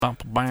Bow,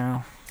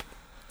 bow,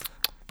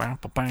 bow,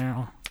 bow,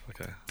 bow,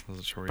 Okay, I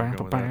wasn't sure where you were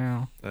going with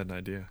that. I had an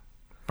idea.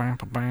 bow,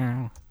 bow,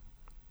 bow.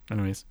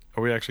 Anyways,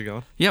 Are we actually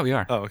going? yeah, we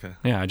are. Oh, okay.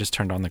 Yeah, I just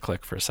turned on the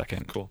click for a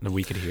second. Cool. That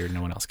we could hear, no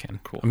one else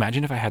can. Cool.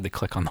 Imagine if I had the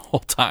click on the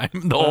whole time,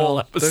 the whole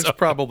episode. There's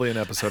probably an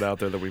episode out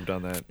there that we've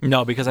done that.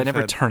 No, because I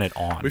never had- turn it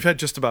on. We've had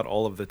just about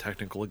all of the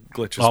technical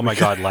glitches. Oh my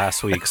god,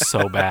 last week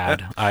so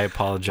bad. I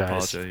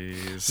apologize.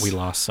 Apologies. We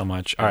lost so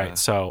much. All Yeah. right,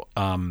 so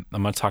I'm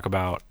going to talk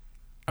about.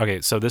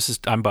 Okay, so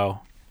I'm Bo.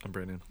 I'm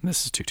Brandon.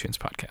 This is Two Tunes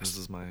podcast. This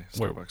is my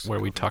where Starbucks. we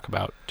coffee. talk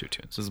about Two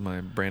Tunes. This is my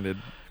branded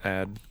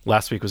ad.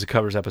 Last week was a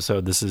covers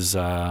episode. This is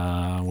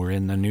we're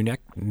in the new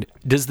neck.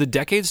 Does the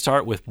decade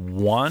start with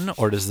 1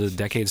 or does the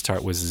decade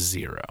start with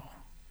 0?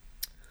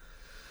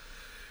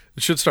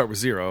 It should start with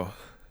 0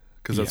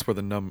 because that's Yeah.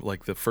 where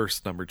the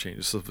first number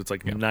changes. So if it's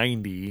like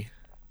 90,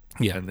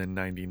 Yeah. and then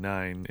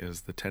 99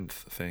 is the 10th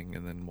thing,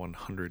 and then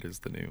 100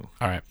 is the new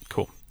All right.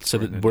 Cool. So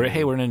We're in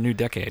a we're in a new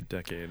decade.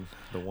 decade.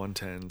 The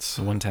 110s.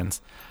 The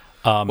 110s.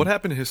 What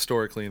happened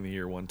historically in the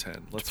year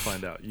 110? Let's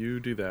find out. You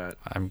do that.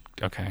 I'm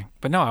okay,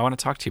 but no, I want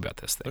to talk to you about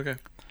this thing. Okay.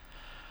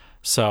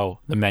 So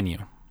the menu.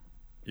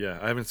 Yeah,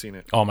 I haven't seen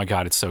it. Oh my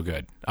god, it's so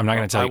good. I'm not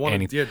going to tell you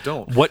anything. Yeah,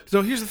 don't. What?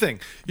 So here's the thing.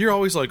 You're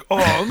always like, oh,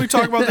 let me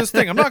talk about this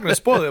thing. I'm not going to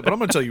spoil it, but I'm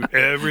going to tell you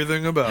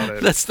everything about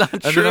it. That's not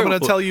and true. then I'm going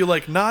to tell you,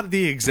 like, not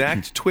the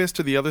exact twist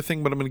or the other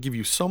thing, but I'm going to give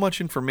you so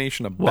much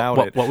information about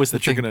it what was the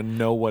that you're thing? going to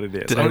know what it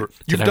is. Did I- You've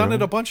did I done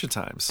ruin it a it? bunch of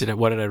times.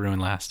 What did I ruin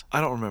last?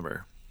 I don't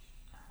remember.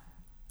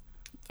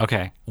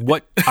 Okay.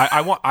 What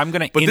I want? I'm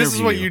going to But interview. this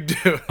is what you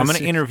do. I'm going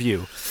to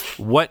interview.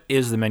 What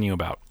is the menu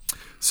about?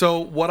 So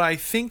what I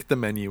think the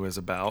menu is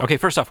about, Okay,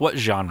 first off, what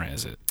genre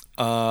is it?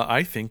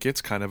 I think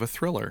it's kind of a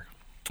thriller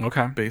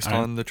Okay. based All right.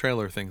 on the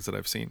trailer things that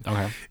I've seen.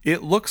 Okay.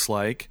 It looks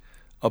like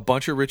a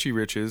bunch of Richie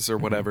Riches or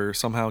whatever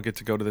somehow get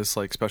to go to this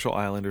like special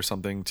island or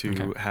something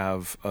to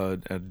have a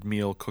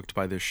meal cooked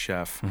by this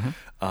chef,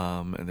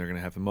 and they're going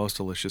to have the most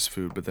delicious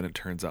food. But then it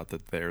turns out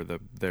that they're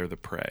the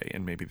prey,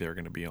 and maybe they're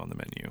going to be on the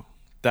menu.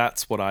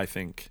 That's what I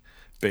think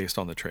based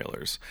on the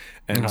trailers,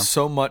 and Okay.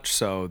 so much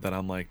so that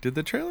I'm like, did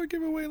the trailer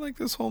give away like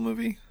this whole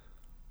movie?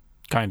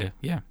 Kind of,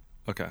 yeah.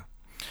 Okay.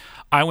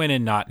 I went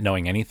in not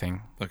knowing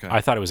anything. Okay. I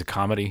thought it was a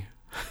comedy.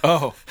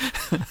 Oh,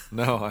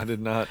 no, I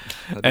did not.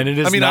 And it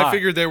is I mean, not. I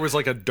figured there was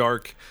like a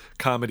dark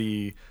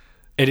comedy.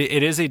 It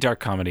is a dark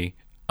comedy.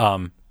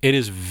 It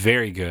is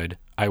very good.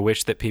 I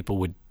wish that people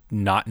would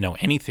not know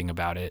anything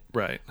about it.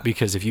 Right.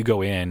 Because if you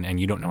go in and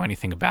you don't know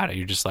anything about it,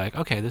 you're just like,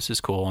 okay, this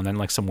is cool. And then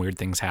like some weird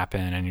things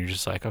happen and you're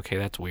just like, okay,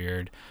 that's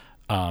weird.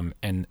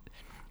 And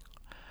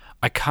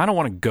I kind of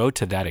want to go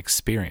to that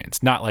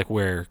experience, not like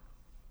where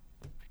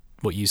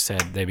what you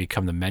said, they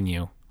become the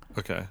menu,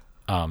 Okay.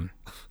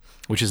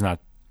 which is not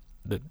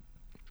the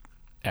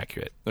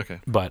accurate. Okay.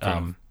 But Fair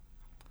enough.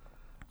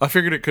 I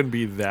figured it couldn't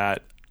be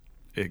that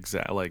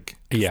exact. Like,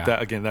 'cause Yeah.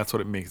 That, again, that's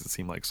what it makes it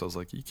seem like. So I was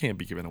like, you can't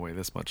be giving away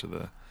this much of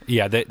the.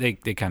 yeah, they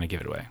kind of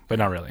give it away, but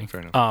not really.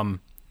 Fair enough.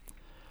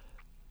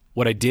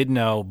 What I did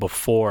know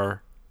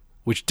before,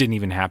 which didn't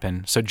even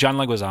happen. So John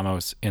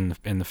Leguizamo's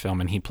in the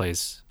film, and he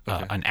plays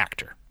Okay. an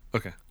actor,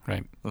 Okay.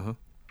 right? Uh-huh.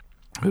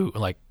 Who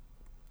like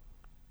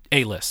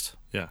A-list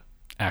Yeah.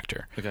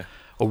 actor. Okay.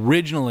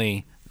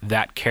 Originally,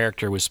 that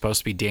character was supposed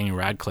to be Daniel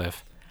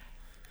Radcliffe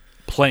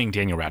playing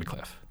Daniel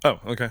Radcliffe, Oh,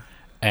 okay.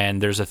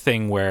 and there's a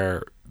thing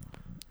where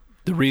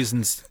the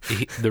reasons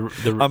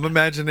I'm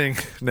imagining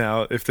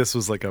now if this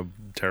was like a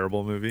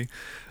terrible movie,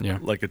 Yeah.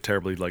 like a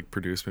terribly like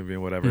produced movie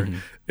and whatever,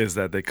 is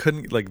that they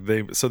couldn't like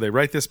they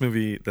write this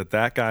movie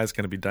that guy's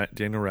going to be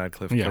Daniel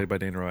Radcliffe, Yeah. played by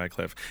Daniel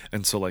Radcliffe,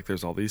 and so like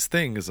there's all these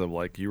things of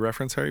like you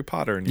reference Harry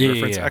Potter and Yeah, you yeah,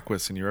 reference yeah.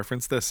 Equus and you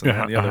reference this and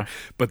that and the other,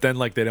 but then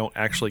like they don't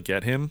actually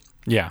get him,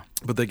 yeah.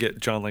 but they get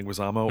John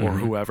Leguizamo or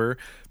whoever,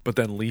 but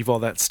then leave all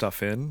that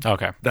stuff in.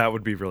 Okay. That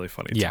would be really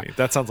funny to Yeah. me.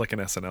 That sounds like an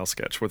SNL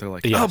sketch where they're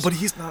like, Yes. oh, but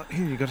he's not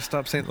here. You got to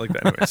stop saying it like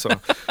that. Anyway, so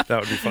that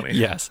would be funny.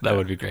 Yes, that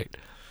would be great.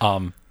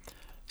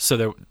 So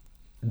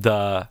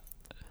the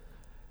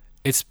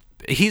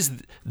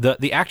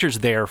actor's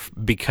there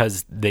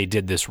because they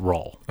did this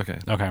role. Okay.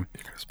 Okay.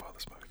 You're going to spoil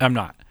this movie. I'm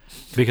not,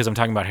 because I'm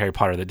talking about Harry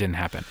Potter that didn't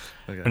happen.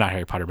 Okay. Or not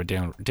Harry Potter, but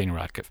Daniel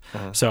Radcliffe.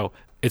 So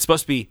it's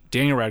supposed to be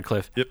Daniel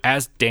Radcliffe Yep.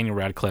 as Daniel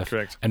Radcliffe.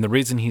 Correct. And the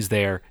reason he's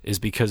there is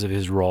because of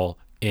his role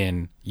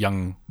in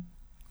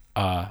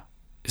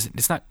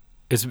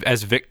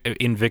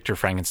in Victor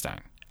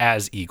Frankenstein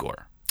as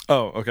Igor.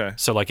 Oh, okay.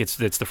 So like it's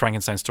the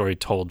Frankenstein story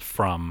told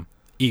from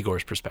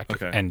Igor's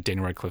perspective, Okay. and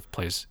Daniel Radcliffe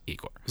plays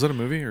Igor. Was that a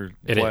movie or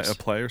It is. a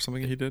play or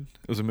something he did?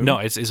 It was a movie? No,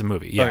 it's a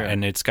movie. Yeah, Okay.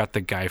 and it's got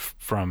the guy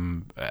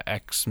from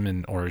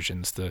X-Men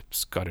Origins, the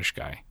Scottish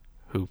guy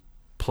who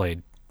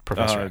played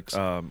Professor X.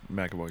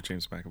 McAvoy,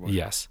 James McAvoy.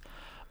 Yes.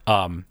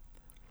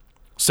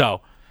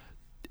 So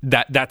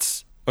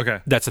that's Okay.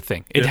 a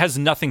thing. It Yeah. has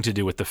nothing to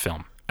do with the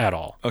film at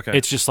all. Okay.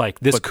 It's just like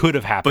this could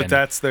have happened. But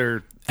that's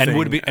their and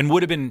thing.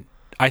 would have been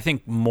I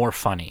think more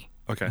funny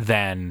Okay.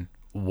 than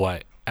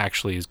what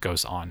actually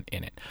goes on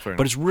in it. Fair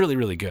But enough. it's really,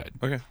 really good.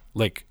 Okay.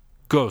 Like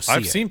go see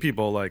I've it. seen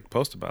people like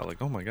post about it,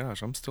 like, oh my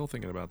gosh, I'm still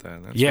thinking about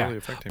that. That's Yeah, really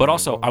affecting but me.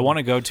 also I want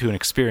to go to an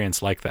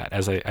experience like that,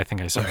 as I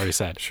think I already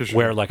said, Sure.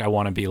 where like I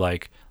want to be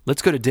like,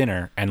 let's go to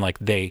dinner, and like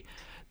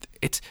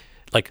it's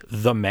like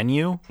the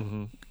menu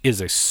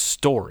is a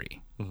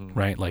story,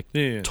 right? Like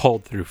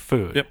told through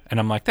food. Yep. And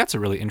I'm like, that's a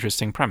really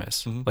interesting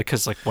premise. Like,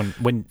 because like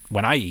when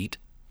I eat,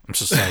 I'm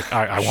just like,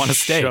 I want a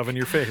steak. Shove in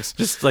your face.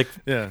 Just like,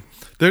 Yeah.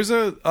 There's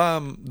a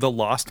the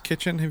Lost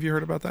Kitchen. Have you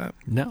heard about that?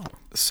 no.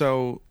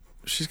 So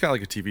she's got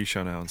like a TV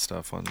show now and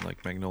stuff on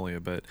like Magnolia,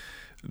 but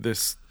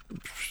this,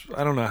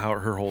 I don't know how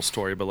her whole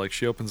story, but like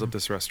she opens up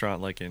this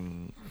restaurant like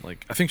in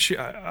like, I think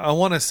I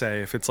want to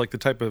say if it's like the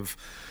type of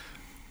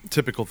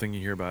typical thing you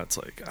hear about, it's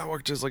like I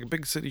worked as like a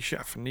big city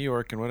chef in New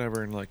York and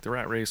whatever, and like the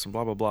rat race and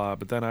blah blah blah,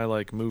 but then I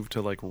like moved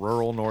to like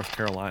rural North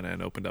Carolina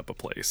and opened up a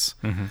place.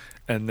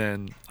 And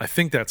then I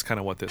think that's kind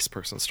of what this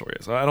person's story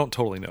is. I don't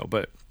totally know,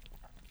 but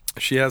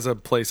she has a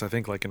place, I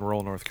think, like in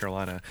rural North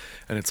Carolina,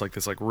 and it's like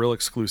this like real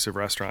exclusive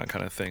restaurant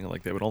kind of thing.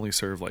 Like they would only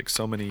serve like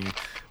so many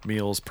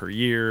meals per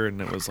year, and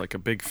it was like a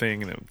big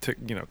thing, and it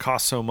would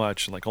cost so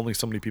much, and like only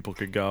so many people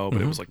could go.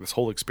 But it was like this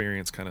whole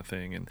experience kind of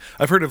thing. And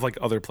I've heard of like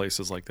other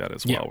places like that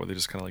as well, where they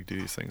just kind of like do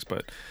these things.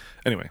 But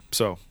anyway,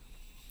 so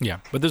Yeah,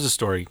 but there's a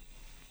story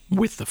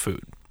with the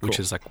food, which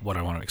Cool. is like what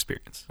I want to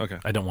experience. Okay.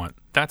 I don't want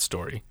that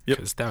story Yep.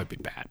 because that would be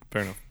bad.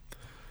 fair enough.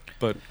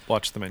 But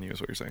watch the menu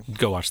is what you're saying.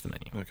 Go watch the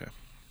menu. Okay.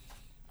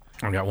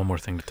 I've got one more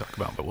thing to talk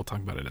about, but we'll talk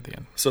about it at the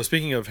end. So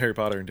speaking of Harry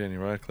Potter and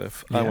Daniel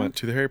Radcliffe, I Yeah. went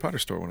to the Harry Potter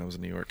store when I was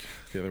in New York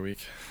the other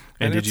week,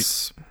 And did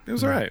it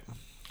was all right.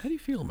 How do you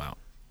feel about?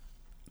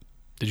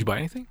 Did you buy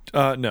anything?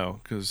 No,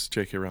 because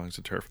J.K. Rowling's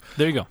a turf.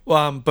 There you go.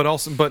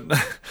 But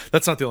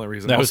that's not the only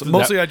reason. That was-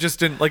 Mostly, I just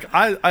didn't like.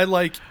 I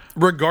like,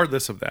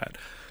 regardless of that,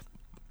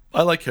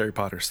 I like Harry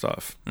Potter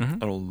stuff. I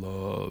don't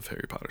love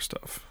Harry Potter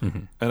stuff,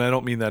 and I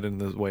don't mean that in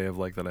the way of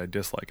like that I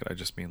dislike it. I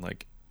just mean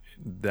like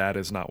that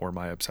is not where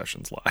my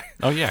obsessions lie.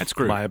 Oh yeah, it's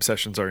Groot. My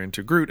obsessions are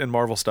into Groot and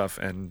Marvel stuff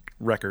and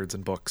records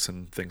and books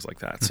and things like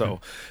that. So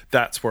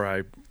that's where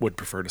I would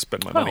prefer to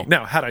spend my money. Oh.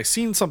 Now, had I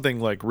seen something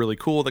like really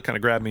cool that kind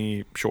of grabbed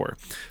me, sure.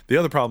 The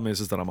other problem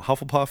is that I'm a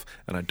Hufflepuff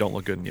and I don't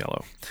look good in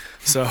yellow.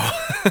 So,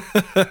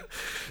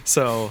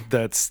 so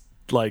that's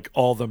like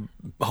all the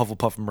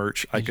Hufflepuff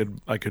merch I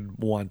could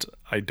want.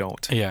 I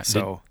don't. Yeah.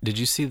 So did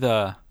you see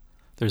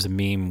there's a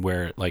meme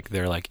where like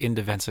they're like in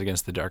defense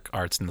against the dark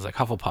arts, and it's like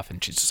Hufflepuff,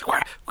 and she's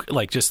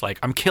just like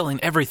I'm killing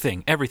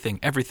everything,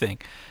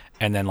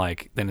 and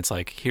then it's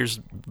like here's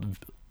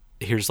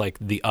like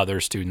the other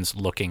students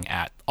looking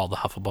at all the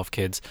Hufflepuff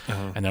kids,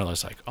 and they're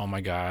just like, oh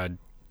my god,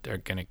 they're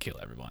gonna kill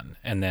everyone,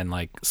 and then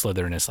like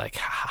Slytherin is like,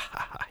 ha ha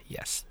ha, ha.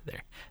 Yes,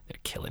 they're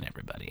killing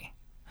everybody.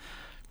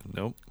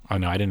 nope. Oh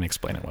no, I didn't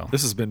explain it well.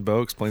 This has been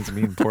Bo Explains a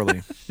Meme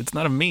Poorly. It's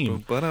not a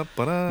meme.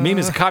 Ba-da-ba-da. Meme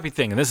is a copy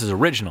thing, and this is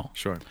original.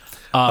 Sure.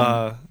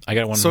 I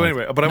got one. So more.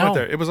 anyway, but I went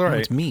there. It was all No,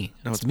 right. it's me.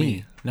 No, it's it's me.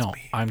 me. No, I'm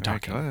All right,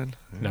 talking. go ahead.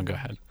 No, go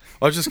ahead.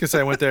 I was just gonna say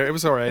I went there. It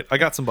was all right. I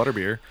got some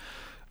butterbeer.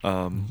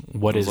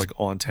 What it was is like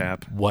on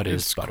tap. what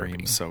is It's butterbeer?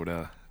 cream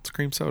soda? It's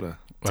cream soda.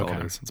 That's all Okay.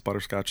 it is. It's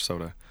butterscotch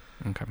soda.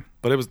 Okay.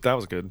 But that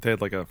was good. They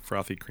had like a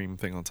frothy cream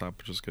thing on top,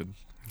 which was good.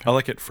 I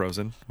like it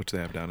frozen, which they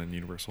have down in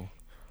Universal.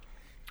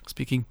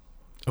 Speaking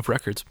of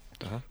records,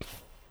 Uh-huh.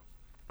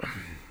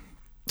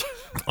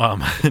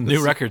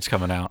 new records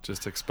coming out.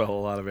 Just expel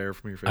a lot of air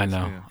from your face. I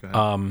know. Yeah, go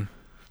ahead.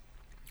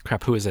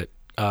 Crap, who is it?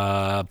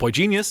 Boy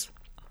Genius.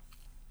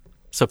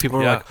 So people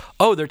are Yeah. like,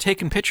 oh, they're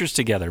taking pictures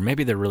together.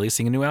 Maybe they're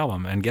releasing a new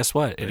album. And guess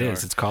what? It They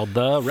is. are. It's called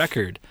The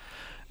Record.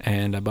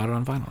 And I bought it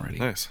on vinyl already.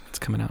 Nice. It's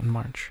coming out in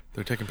March.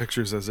 They're taking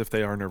pictures as if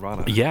they are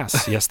Nirvana.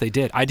 Yes, they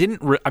did. I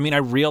didn't. I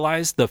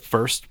realized the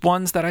first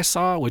ones that I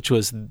saw, which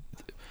was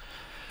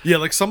Yeah,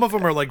 like some of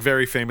them are like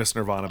very famous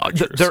Nirvana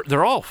pictures.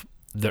 they're all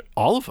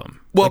of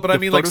them. Well, Like but I the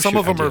mean, like photo some shoot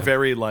of them are idea.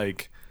 very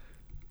like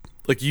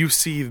you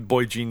see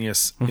Boy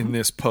Genius in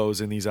this pose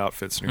in these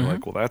outfits, and you're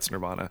like, well, that's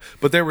Nirvana.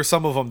 But there were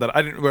some of them that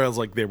I didn't realize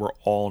like they were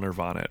all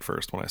Nirvana at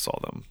first when I saw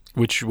them.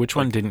 Which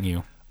one didn't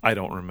you? I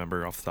don't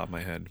remember off the top of my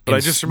head, but I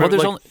just remember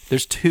there's like,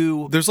 there's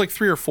two there's like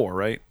 3 or 4,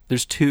 right?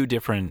 there's two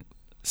different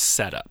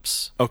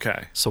setups.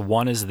 Okay, So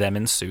one is them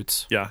in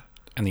suits, yeah,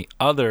 and the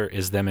other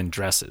is them in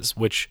dresses,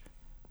 which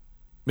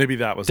maybe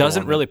that was the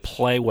doesn't one really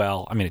play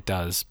well. I mean, it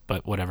does,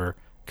 but whatever.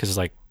 Because it's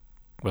like,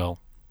 well,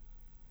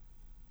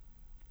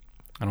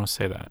 I don't want to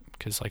say that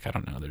because like I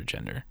don't know their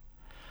gender,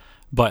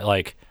 but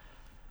like,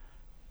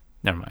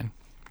 never mind.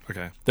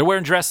 Okay, They're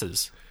wearing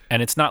dresses,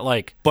 and it's not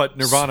like but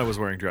Nirvana was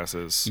wearing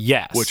dresses.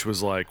 Yes. which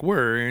was like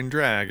we're in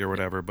drag or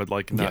whatever, but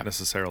like not Yeah.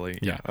 necessarily.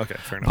 Yeah. Okay,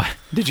 fair enough.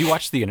 Did you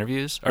watch the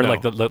interviews or No.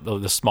 like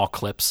the small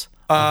clips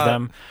of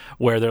them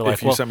where they're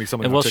like, you well, send me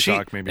something and, on well,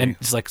 TikTok, maybe. and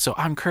it's like, so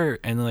I'm Kurt,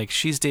 and like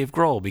she's Dave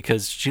Grohl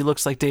because she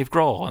looks like Dave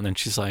Grohl, and then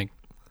she's like,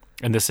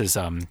 and this is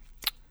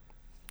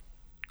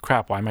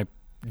crap. Why am I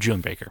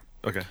Julian Baker?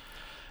 Okay,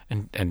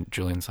 And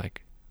Julian's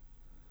like,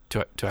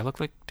 do I look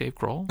like Dave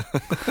Grohl?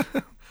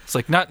 It's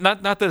like not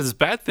that it's a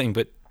bad thing,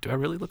 but do I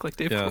really look like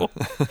Dave Yeah.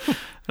 Grohl?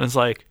 And it's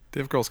like,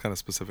 Dave Grohl's kind of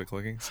specific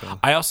looking. So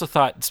I also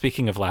thought,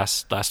 speaking of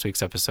last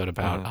week's episode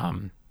about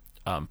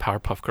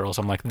Powerpuff Girls.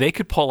 I'm like, they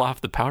could pull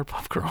off the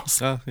Powerpuff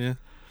Girls. Oh, yeah.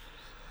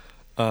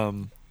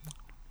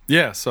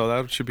 Yeah, so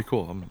that should be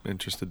cool. I'm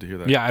interested to hear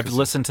that. Yeah, I've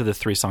listened to the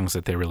 3 songs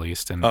that they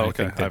released, and I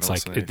think that's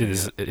like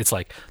it's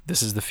like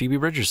this is the Phoebe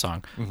Bridgers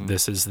song,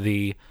 this is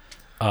the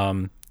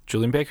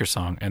Julian Baker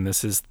song, and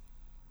this is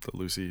the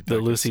Lucy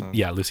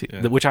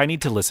song. Which I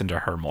need to listen to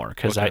her more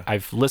because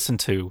I've listened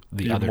to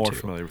the other 2. You're more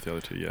familiar with the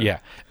other 2, yeah. Yeah,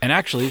 and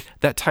actually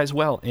that ties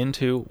well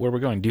into where we're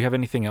going. Do you have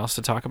anything else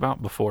to talk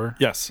about before?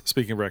 Yes.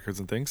 Speaking of records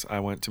and things, I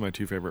went to my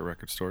 2 favorite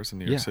record stores in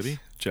New York City,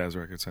 Jazz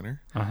Record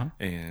Center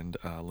and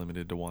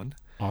Limited to One.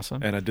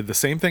 Awesome. And I did the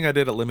same thing I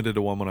did at Limited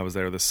to One when I was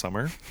there this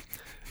summer.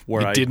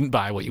 Where I didn't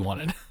buy what you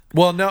wanted.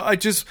 Well, no,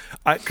 because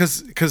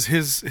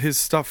his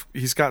stuff,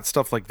 he's got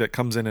stuff like that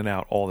comes in and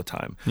out all the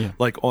time. Yeah.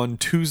 Like on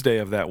Tuesday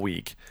of that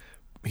week,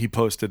 he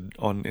posted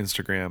on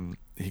Instagram,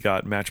 he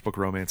got Matchbook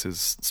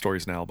Romance's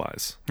Stories and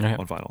Alibis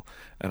on vinyl.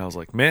 And I was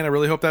like, man, I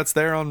really hope that's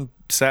there on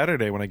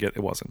Saturday when I get it.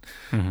 Wasn't.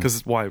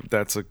 Because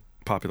that's a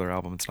popular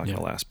album. It's not going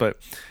to last. But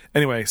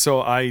anyway,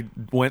 so I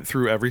went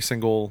through every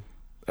single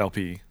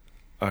LP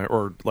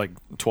or like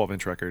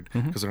 12-inch record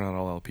because they're not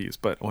all LPs,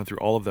 but I went through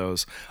all of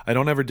those. I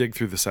don't ever dig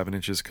through the 7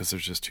 inches because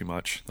there's just too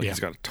much. Like he's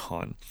got a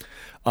ton.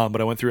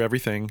 But I went through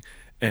everything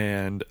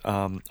and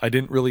I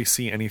didn't really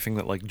see anything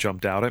that like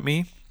jumped out at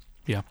me.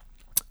 Yeah.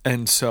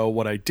 And so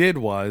what I did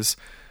was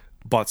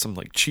bought some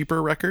like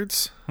cheaper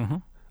records,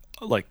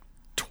 like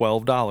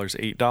 $12,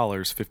 $8,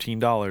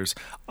 $15,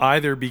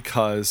 either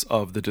because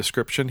of the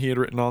description he had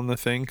written on the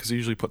thing, because he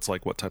usually puts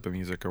like what type of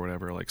music or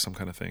whatever, like some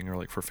kind of thing, or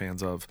like for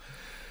fans of.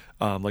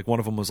 Like one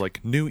of them was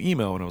like new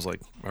emo, and I was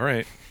like, all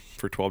right,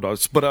 for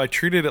 $12. But I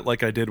treated it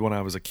like I did when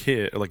I was a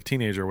kid, or like a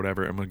teenager or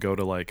whatever. I'm gonna go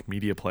to like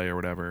Media Play or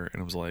whatever,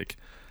 and it was like,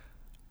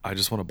 I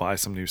just want to buy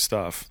some new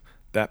stuff.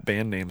 That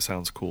band name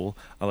sounds cool.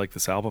 I like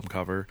this album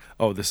cover.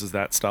 Oh, this is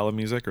that style of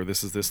music, or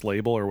this is this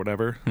label or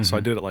whatever. So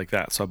I did it like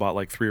that. So I bought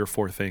like 3 or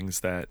 4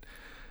 things that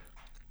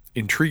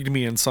intrigued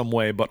me in some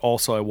way, but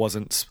also I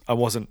wasn't.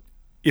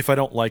 If I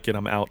don't like it,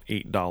 I'm out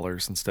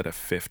 $8 instead of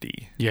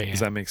 $50. Yeah. Does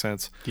that make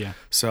sense? Yeah.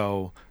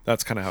 So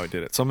that's kind of how I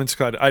did it. So I'm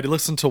interested. I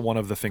listened to one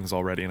of the things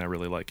already, and I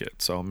really like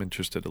it. So I'm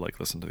interested to like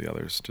listen to the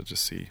others to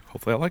just see.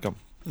 Hopefully, I like them.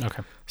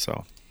 Okay.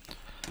 So,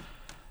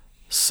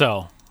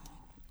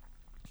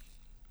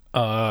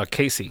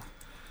 Casey.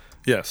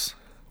 Yes.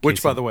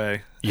 Which, by the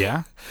way,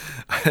 yeah,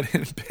 I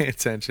didn't pay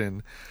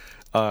attention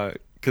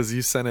because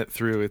you sent it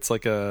through. It's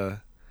like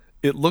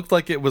it looked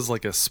like it was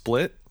like a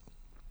split.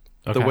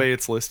 The way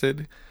it's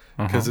listed.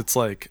 Because it's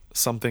like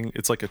something,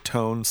 it's like a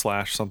tone /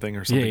 something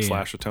or something /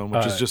 a tone,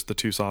 which is just the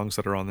 2 songs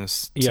that are on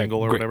this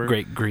single or whatever.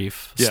 Great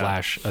Grief /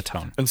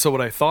 Atone. And so what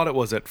I thought it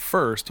was at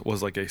first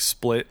was like a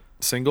split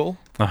single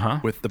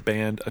with the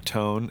band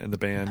Atone and the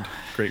band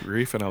Great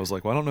Grief. And I was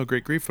like, well, I don't know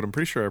Great Grief, but I'm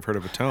pretty sure I've heard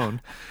of Atone.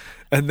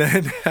 And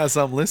then as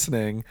I'm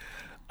listening,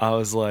 I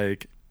was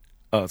like,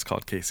 oh, it's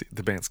called Casey.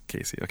 The band's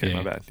Casey. Okay,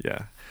 my bad.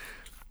 Yeah.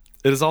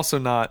 It is also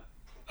not,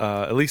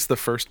 at least the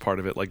first part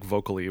of it, like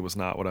vocally, it was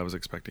not what I was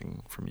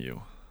expecting from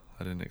you.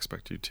 I didn't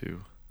expect you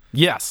to.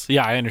 Yes.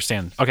 Yeah, I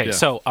understand. Okay,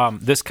 so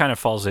this kind of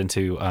falls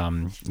into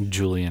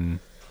Julian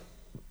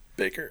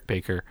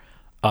Baker.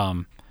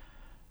 The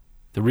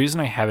reason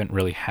I haven't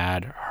really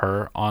had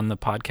her on the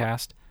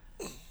podcast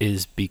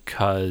is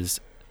because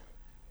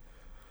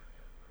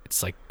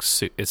it's like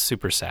it's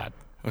super sad.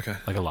 Okay.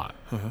 Like a lot.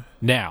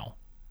 Now,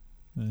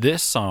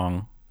 this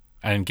song,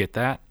 I didn't get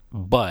that,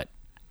 but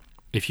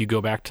if you go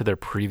back to their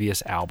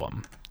previous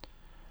album,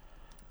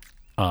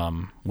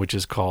 which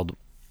is called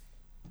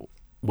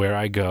Where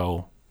I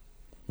Go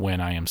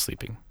When I Am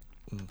Sleeping.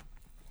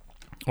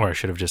 Or I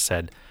should have just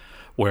said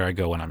Where I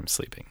Go When I'm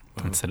Sleeping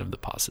instead of the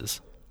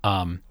pauses.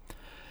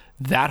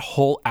 That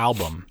whole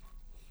album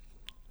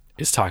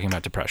is talking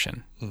about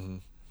depression.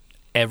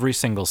 Every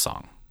single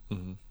song.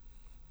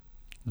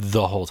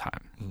 The whole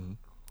time.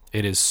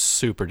 It is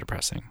super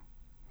depressing.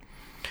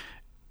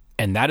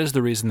 And that is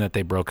the reason that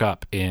they broke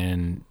up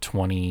in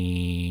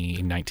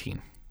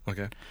 2019.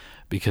 Okay.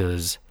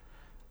 Because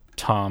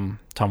Tom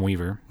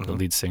Weaver, the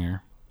lead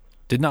singer,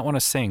 did not want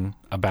to sing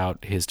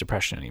about his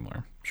depression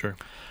anymore. Sure.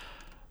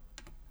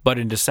 But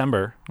in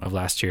December of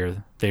last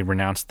year, they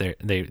announced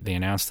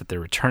that they're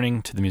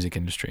returning to the music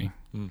industry,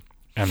 and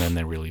then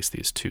they released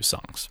these 2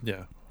 songs.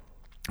 Yeah.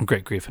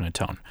 Great Grief and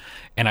Atone.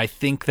 And I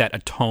think that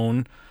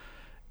Atone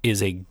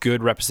is a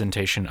good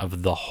representation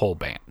of the whole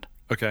band.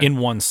 Okay. In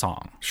one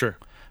song. Sure.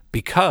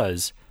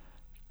 Because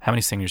how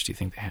many singers do you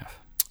think they have?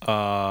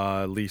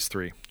 At least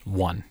 3.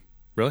 1.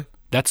 Really?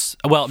 That's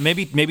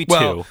maybe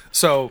 2.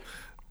 So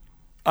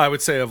I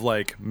would say of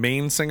like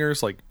main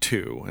singers, like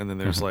 2, and then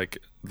there's like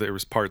there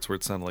was parts where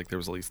it sounded like there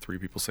was at least 3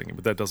 people singing,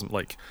 but that doesn't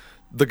like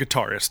the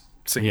guitarist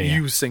sing. Yeah, yeah.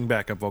 You sing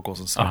backup vocals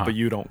and stuff, but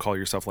you don't call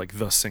yourself like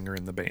the singer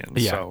in the band.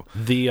 Yeah. So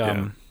the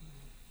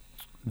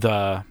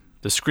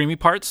screamy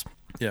parts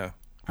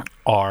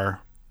are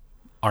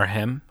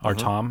him, are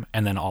Tom,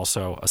 and then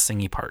also a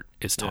singy part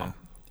is Tom,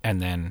 and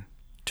then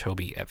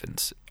Toby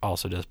Evans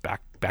also does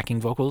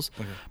backing vocals,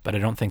 but I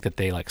don't think that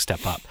they like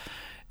step up.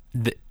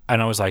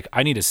 And I was like,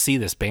 I need to see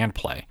this band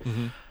play.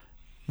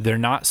 they're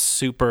not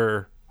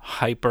super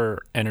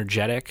hyper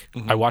energetic.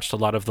 I watched a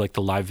lot of like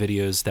the live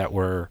videos that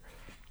were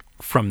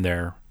from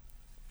their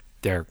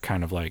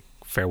kind of like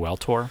farewell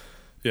tour.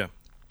 Yeah.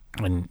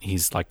 And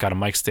he's like got a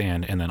mic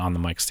stand, and then on the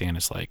mic stand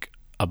is like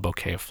a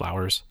bouquet of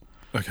flowers.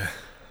 Okay.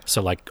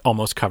 So like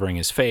almost covering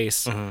his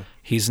face.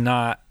 He's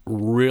not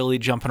really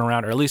jumping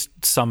around, or at least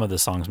some of the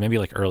songs, maybe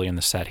like early in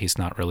the set, he's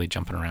not really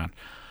jumping around.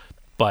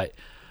 But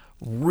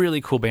really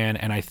cool band,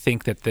 and I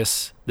think that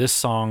this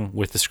song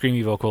with the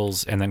screamy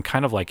vocals, and then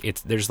kind of like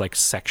there's like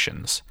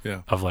sections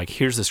of like,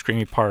 here's the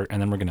screamy part,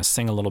 and then we're gonna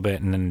sing a little bit,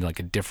 and then like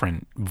a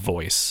different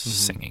voice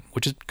singing,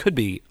 which could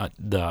be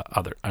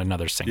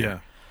another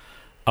singer.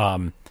 Yeah.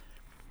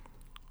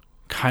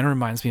 Kind of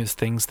reminds me of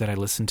things that I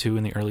listened to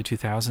in the early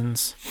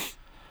 2000s.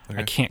 Okay.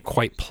 I can't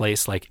quite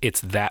place like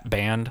it's that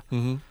band,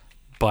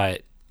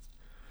 but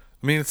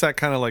I mean, it's that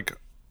kind of like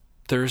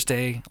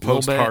Thursday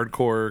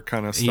post-hardcore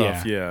kind of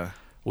stuff. Yeah.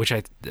 Which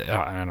I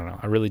don't know.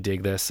 I really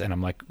dig this, and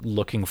I'm like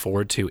looking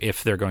forward to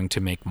if they're going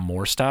to make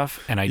more stuff.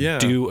 And I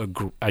do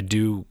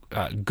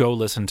go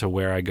listen to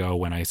Where I Go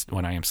When I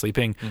Am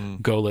Sleeping.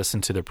 Go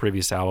listen to their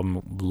previous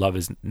album, Love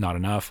Is Not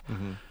Enough.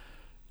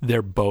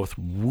 They're both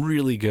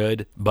really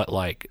good, but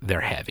like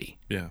they're heavy.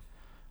 Yeah.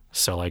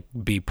 So like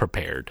be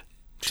prepared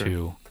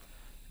to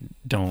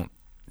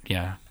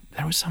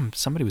there was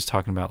somebody was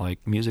talking about like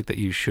music that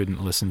you shouldn't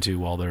listen to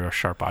while there are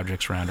sharp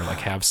objects around, or like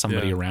have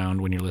somebody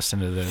around when you're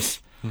listening to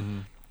this.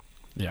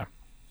 Yeah.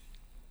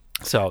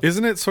 So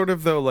isn't it sort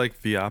of though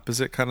like the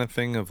opposite kind of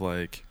thing of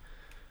like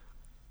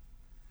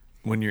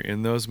when you're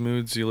in those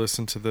moods you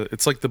listen to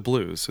it's like the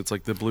blues. It's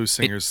like the blues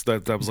singers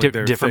that was like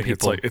their different thing.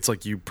 people. It's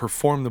like you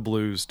perform the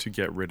blues to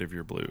get rid of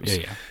your blues.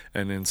 Yeah.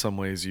 And in some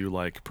ways you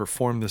like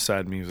perform the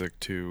sad music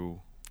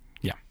to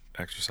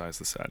exercise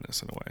the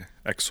sadness in a way.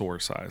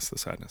 Exorcise the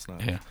sadness,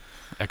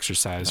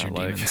 exercise your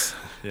demons.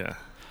 Yeah.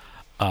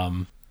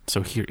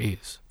 So here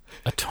is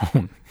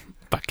Atone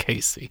by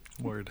Casey.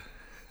 Word.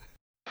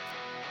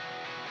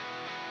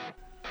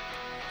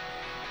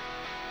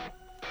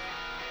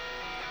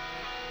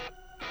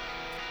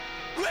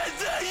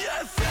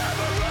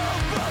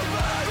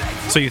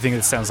 So you think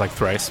it sounds like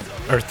Thrice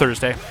or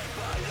Thursday?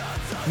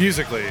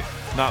 Musically,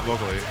 not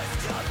vocally.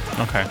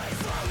 Okay.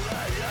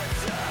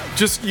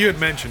 Just, you had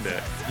mentioned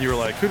it. You were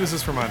like, who does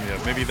this remind me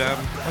of? Maybe them?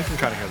 I can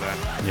kind of hear that.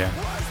 Yeah.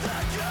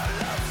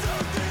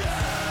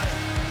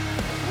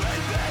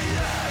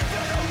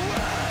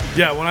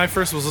 Yeah, when I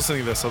first was listening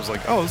to this, I was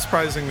like, oh, it's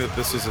surprising that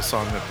this is a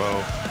song that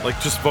Bo, like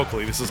just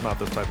vocally, this is not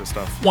this type of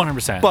stuff.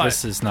 100%. But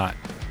this is not.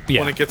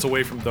 Yeah. When it gets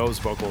away from those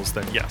vocals,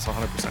 then yes,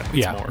 100%. It's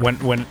yeah. more.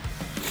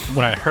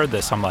 When I heard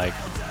this, I'm like,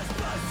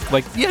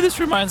 yeah, this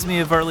reminds me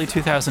of early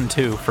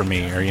 2002 for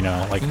me, or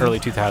like early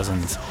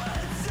 2000s.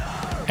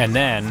 And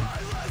then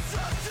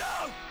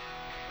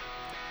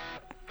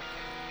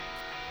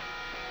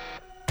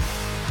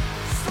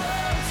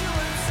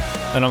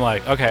I'm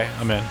like, okay,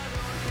 I'm in.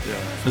 Yeah.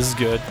 This is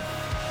good.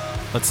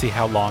 Let's see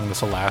how long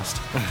this will last.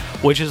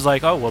 Which is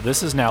like, oh, well,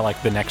 this is now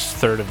like the next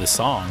third of the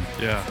song.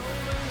 Yeah.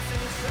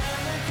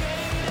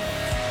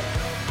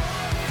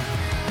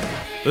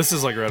 This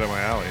is like right up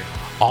my alley.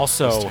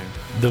 Also,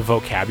 the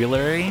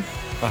vocabulary.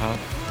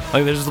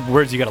 Like, there's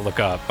words you got to look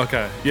up.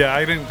 Okay. Yeah,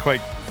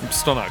 I'm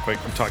still not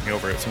quite, I'm talking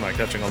over it, so I'm not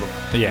catching all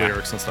the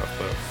lyrics and stuff,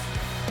 but.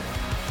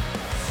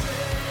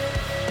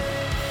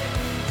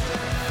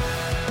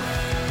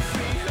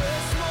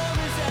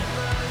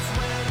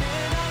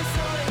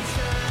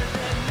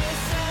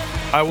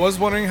 I was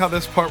wondering how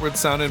this part would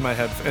sound in the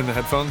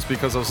headphones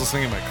because I was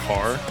listening in my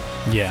car.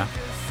 Yeah.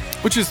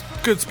 Which is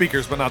good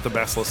speakers, but not the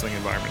best listening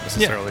environment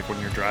necessarily like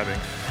when you're driving.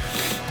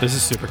 This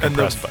is super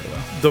compressed, by the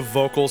way. The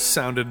vocals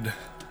sounded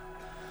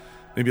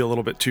maybe a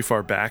little bit too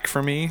far back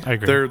for me. I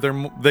agree.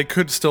 They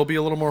could still be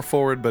a little more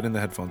forward, but in the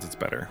headphones it's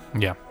better.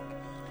 Yeah.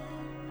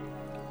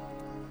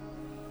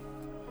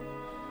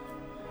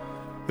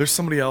 There's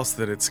somebody else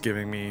that it's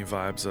giving me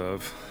vibes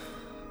of.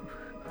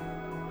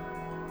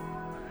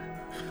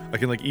 I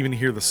can like even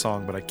hear the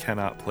song, but I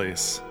cannot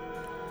place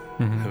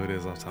who it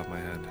is off the top of my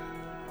head.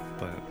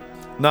 But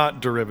not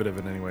derivative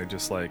in any way,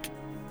 just like,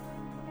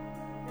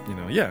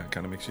 it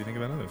kind of makes you think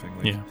of another thing.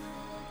 Like, yeah.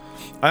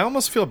 I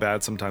almost feel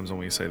bad sometimes when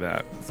we say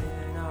that.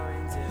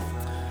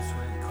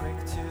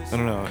 I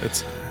don't know.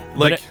 It's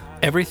like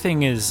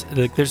everything is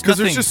like there's because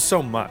there's just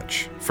so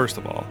much. First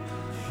of all,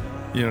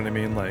 you know what I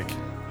mean. Like,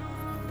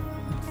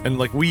 and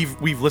like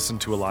we've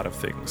listened to a lot of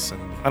things,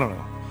 and I don't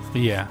know.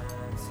 Yeah,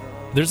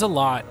 there's a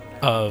lot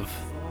of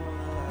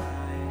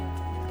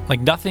like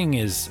nothing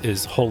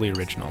is wholly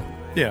original.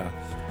 Yeah,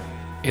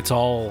 it's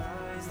all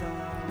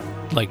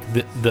like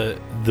the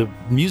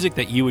music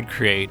that you would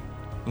create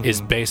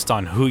is based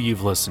on who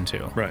you've listened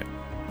to, right?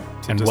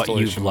 And what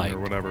you've liked or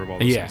whatever of all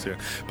those things,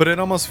 But it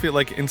almost feel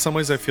like in some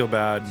ways I feel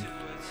bad.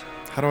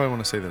 How do I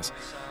want to say this?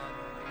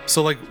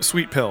 So like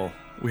Sweet Pill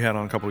we had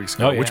on a couple weeks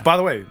ago, which by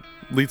the way,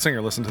 lead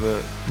singer listened to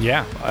the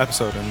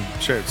episode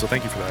and shared, so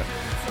thank you for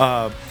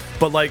that.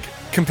 But like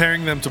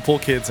comparing them to Pool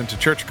Kids and to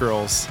Church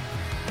Girls,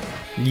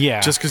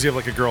 Yeah. just because you have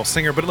like a girl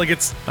singer, but like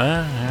it's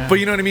but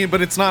you know what I mean,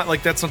 but it's not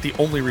like that's not the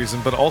only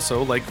reason, but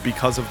also like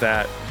because of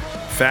that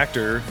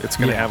factor it's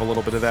going to have a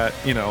little bit of that,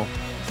 you know,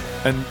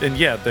 and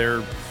yeah,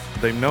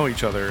 they know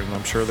each other, and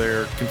I'm sure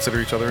they're consider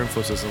each other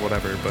influences and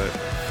whatever, but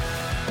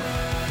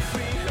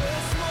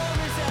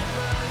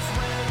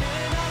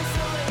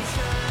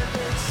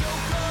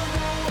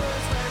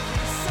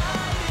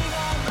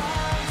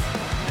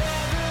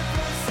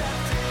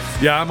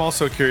yeah, I'm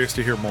also curious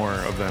to hear more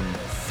of them,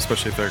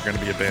 especially if they're going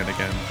to be a band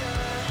again.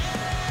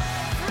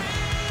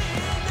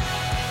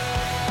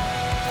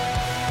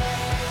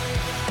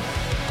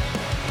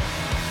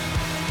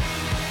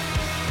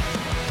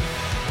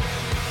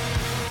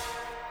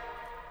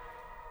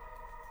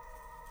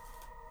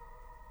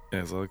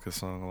 Yes, I like this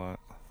song a lot.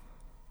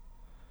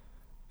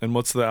 And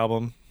what's the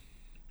album?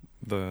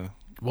 The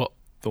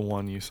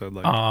one you said,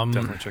 like,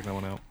 definitely check that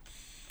one out.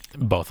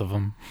 Both of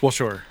them. Well,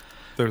 sure.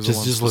 There's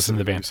just listen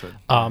to the band.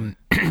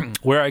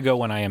 Where I Go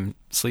When I Am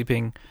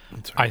Sleeping,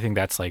 right. I think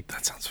that's like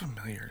that sounds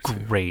familiar.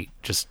 Great,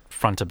 just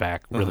front to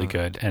back, really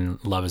good.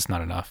 And Love Is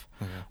Not Enough.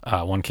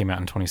 Okay. One came out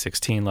in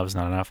 2016. Love Is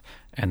Not Enough,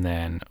 and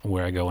then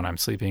Where I Go When I'm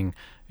Sleeping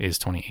is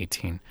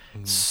 2018.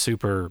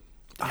 Super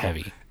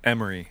heavy.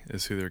 Emery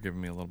is who they're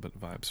giving me a little bit of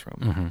vibes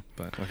from.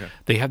 But okay,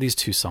 they have these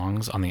 2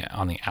 songs on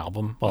the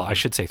album. Well, I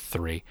should say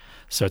 3.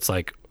 So it's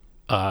like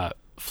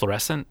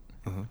Fluorescent.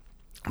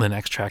 The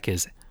next track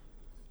is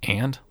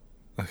And.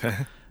 Okay.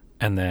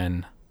 And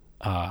then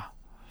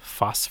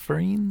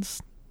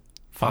Phosphorescence?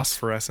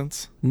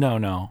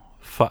 No.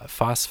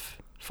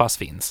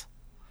 Phosphenes.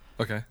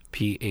 Okay.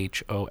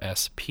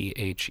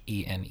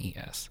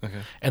 Phosphenes.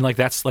 Okay. And like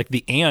that's like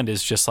the And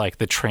is just like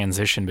the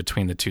transition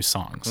between the 2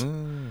 songs.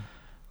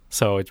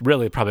 So it's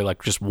really probably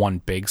like just one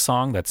big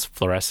song that's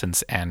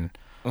Fluorescence and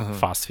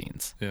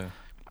Phosphenes. Yeah.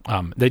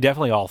 They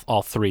definitely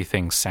all 3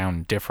 things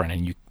sound different,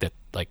 and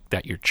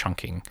that you're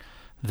chunking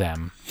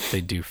them,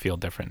 they do feel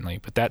differently,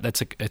 but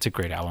it's a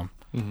great album.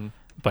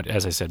 But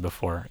as I said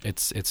before,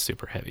 it's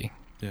super heavy,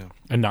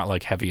 and not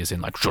like heavy as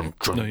in like no,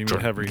 you mean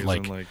heavy as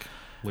in like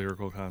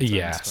lyrical content.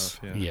 Yes,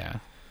 and stuff. yeah.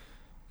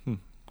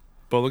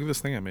 But look at this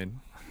thing I made.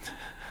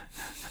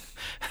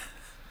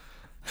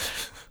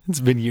 It's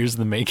been years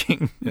in the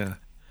making. Yeah.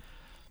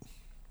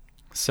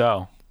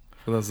 So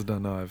for those that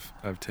don't know,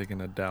 I've taken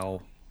a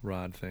dowel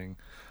rod thing.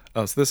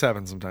 Oh, so this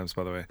happens sometimes,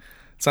 by the way.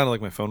 It sounded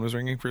like my phone was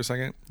ringing for a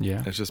second.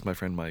 Yeah. It's just my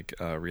friend Mike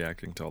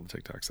reacting to all the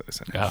TikToks that I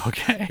sent him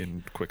okay.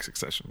 in quick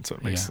succession, so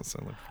it makes it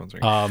sound like the phone's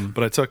ringing.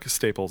 But I took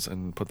staples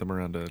and put them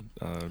around a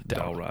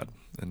dowel rod,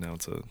 and now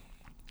it's a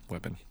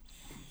weapon.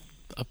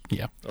 Of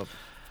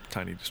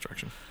tiny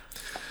destruction.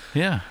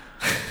 Yeah.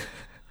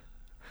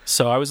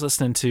 So I was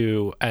listening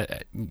to...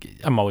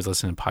 I'm always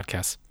listening to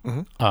podcasts.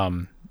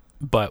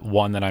 But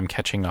one that I'm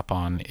catching up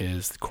on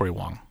is Corey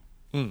Wong.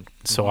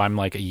 So I'm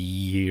like a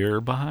year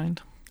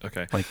behind.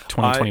 Okay. Like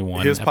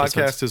 2021 his episodes.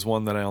 podcast is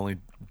one that I only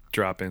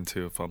drop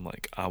into if I'm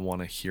like, I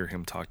want to hear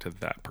him talk to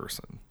that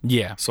person.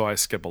 Yeah. So I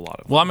skip a lot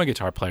of them. Well, I'm a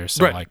guitar player,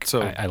 so right. like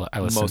so I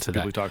listen most to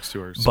people that. he talks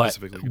to are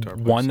specifically guitar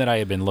players. One that I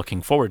have been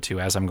looking forward to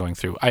as I'm going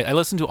through. I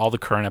listen to all the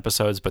current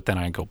episodes, but then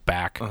I go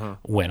back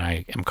when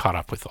I am caught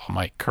up with all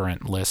my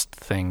current list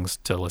things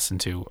to listen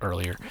to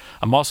earlier.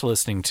 I'm also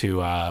listening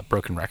to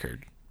Broken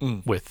Record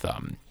with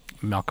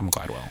Malcolm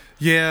Gladwell.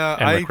 Yeah,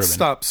 I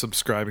stopped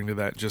subscribing to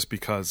that just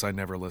because I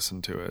never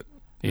listened to it.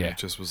 Yeah, it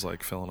just was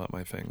like filling up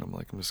my thing. I'm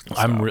like, I'm just gonna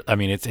stop. I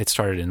mean, it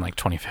started in like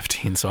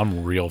 2015, so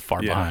I'm real far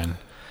behind.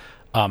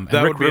 That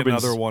would be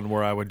another one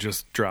where I would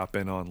just drop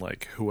in on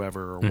like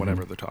whoever or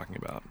whatever they're talking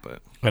about.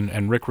 But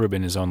and Rick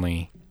Rubin is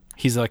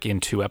he's like in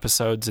 2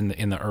 episodes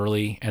in the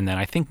early, and then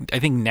I think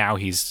now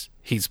he's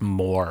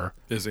more.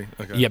 Is he?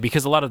 Okay. Yeah,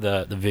 because a lot of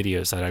the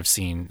videos that I've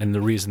seen, and the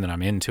reason that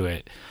I'm into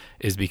it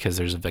is because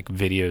there's like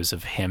videos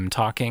of him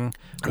talking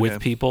with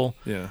people.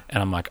 Yeah.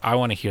 And I'm like, I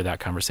want to hear that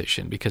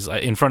conversation, because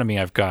in front of me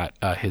I've got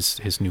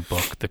his new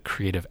book, The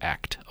Creative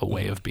Act, A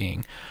Way of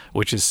Being,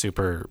 which is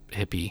super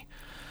hippie,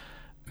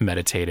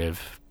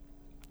 meditative,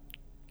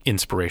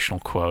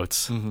 inspirational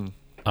quotes.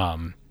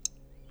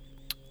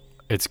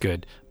 It's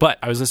good. But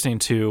I was listening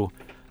to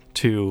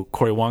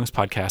Corey Wong's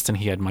podcast, and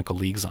he had Michael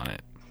Leagues on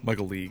it.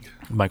 Michael League.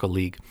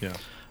 Yeah.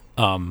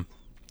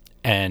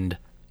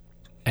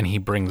 And he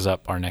brings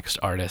up our next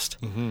artist,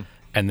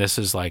 and this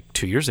is like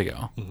 2 years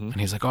ago, and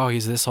he's like, "Oh,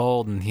 he's this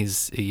old, and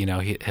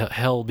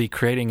he'll be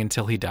creating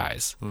until he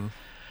dies,"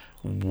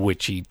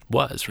 which he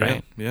was,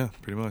 right? Yeah,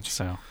 pretty much.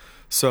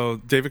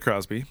 So David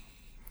Crosby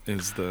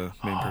is the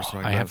main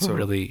person. I have a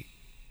really.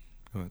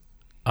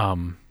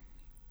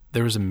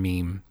 There was a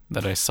meme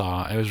that I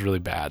saw. It was really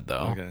bad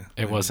though. Okay.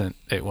 It wasn't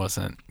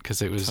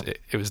because it was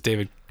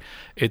David.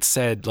 It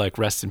said like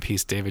 "Rest in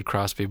Peace, David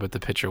Crosby," but the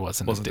picture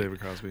wasn't David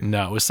Crosby.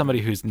 No, it was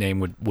somebody whose name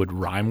would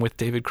rhyme with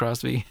David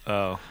Crosby.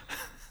 Oh,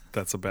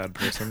 that's a bad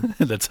person.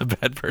 That's a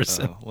bad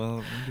person. Oh,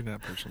 well, maybe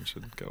that person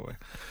should go away.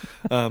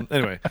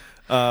 Anyway,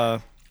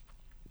 so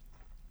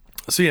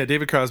yeah,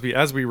 David Crosby.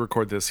 As we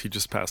record this, he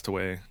just passed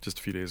away just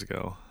a few days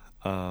ago.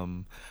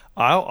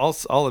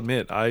 I'll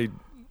admit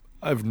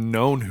I've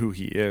known who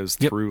he is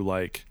through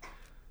like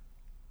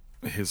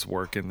his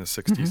work in the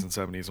 60s and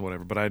 70s and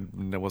whatever, but I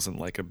wasn't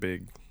like a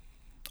big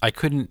I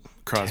couldn't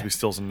Crosby,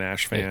 Stills and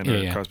Nash fan,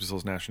 or Crosby,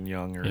 Stills, Nash and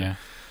Young, or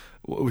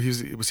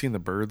was he in the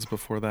Byrds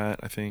before that?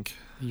 I think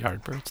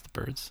Yardbirds, the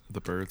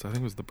Byrds. I think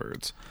it was the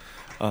Byrds.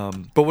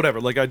 But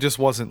whatever. Like I just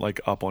wasn't like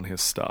up on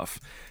his stuff,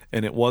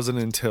 and it wasn't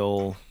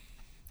until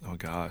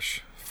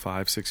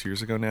 5-6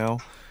 years ago now,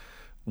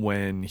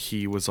 when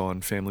he was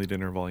on Family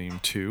Dinner Volume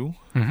 2,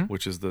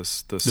 which is the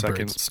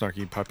second Byrds.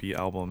 Snarky Puppy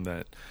album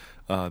that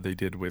they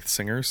did with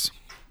singers.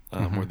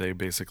 Where they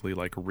basically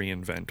like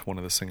reinvent one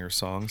of the singer's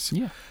songs.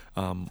 Yeah.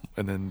 And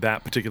then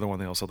that particular one,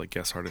 they also had like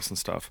guest artists and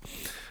stuff.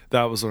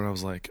 That was when I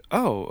was like,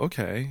 oh,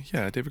 okay.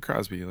 Yeah. David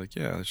Crosby. Like,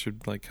 yeah, I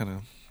should like kind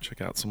of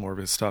check out some more of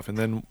his stuff. And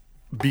then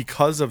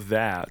because of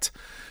that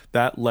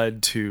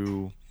led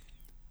to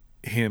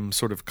him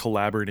sort of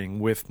collaborating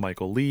with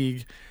Michael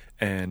League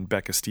and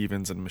Becca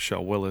Stevens and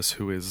Michelle Willis,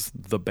 who is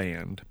the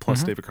band,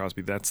 plus David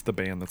Crosby. That's the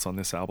band that's on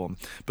this album.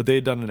 But they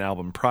had done an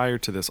album prior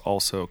to this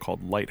also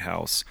called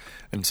Lighthouse,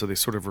 and so they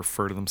sort of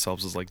refer to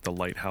themselves as like the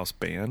Lighthouse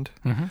Band.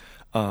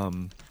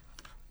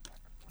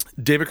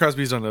 David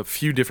Crosby's done a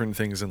few different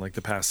things in like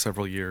the past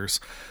several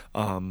years.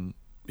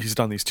 He's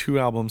done these 2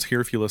 albums,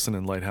 Here If You Listen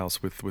and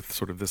Lighthouse, with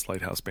sort of this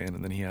Lighthouse Band,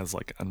 and then he has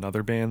like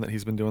another band that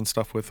he's been doing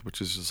stuff with, which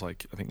is just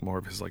like I think more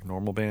of his like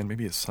normal band.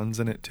 Maybe his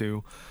son's in it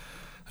too.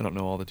 I don't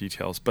know all the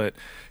details, but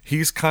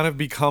he's kind of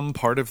become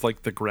part of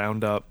like the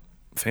Ground Up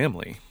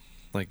family,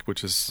 like,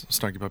 which is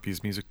Snarky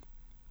Puppy's music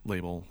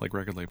label, like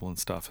record label and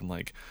stuff. And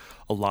like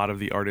a lot of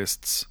the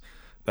artists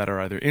that are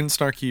either in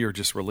Snarky or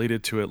just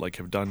related to it, like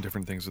have done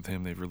different things with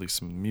him. They've released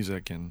some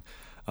music, and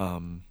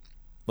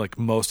like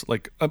most,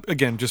 like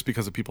again, just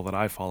because of people that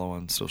I follow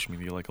on social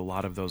media, like a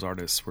lot of those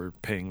artists were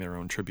paying their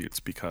own tributes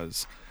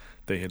because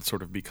they had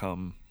sort of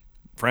become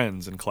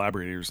friends and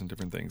collaborators and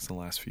different things in the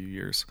last few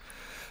years.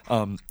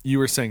 You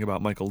were saying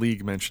about Michael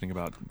League mentioning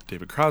about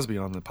David Crosby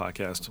on the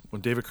podcast.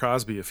 When David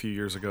Crosby a few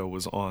years ago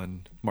was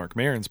on Mark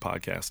Maron's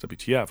podcast,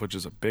 WTF, which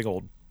is a big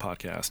old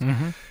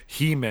podcast,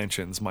 he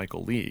mentions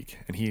Michael League,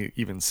 and he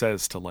even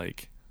says to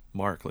like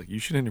Mark, like, you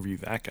should interview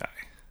that guy.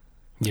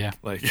 Yeah.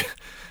 Like,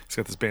 he's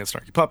got this band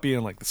Snarky Puppy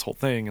and like this whole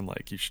thing, and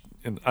like you should,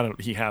 and I don't,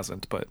 he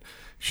hasn't, but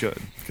should,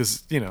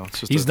 because you know it's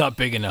just he's not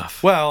big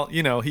enough. Well,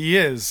 you know, he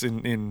is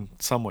in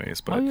some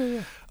ways, but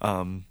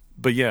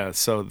but yeah.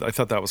 So I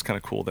thought that was kind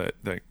of cool that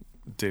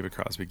David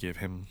Crosby gave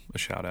him a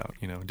shout out.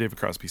 You know, David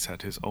Crosby's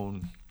had his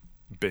own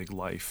big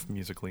life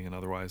musically and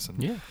otherwise,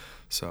 and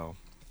so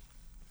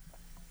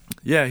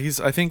yeah,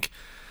 I think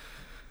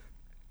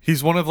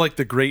he's one of like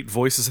the great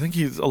voices. I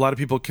think a lot of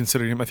people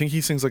consider him. I think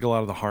he sings like a lot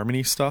of the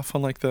harmony stuff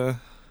on like the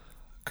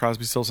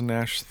Crosby, Stills and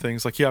Nash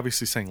things. Like he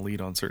obviously sang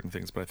lead on certain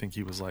things, but I think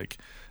he was like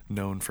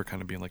known for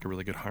kind of being like a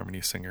really good harmony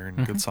singer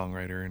and good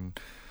songwriter and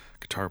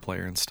guitar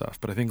player and stuff.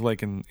 But I think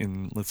like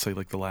in let's say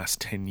like the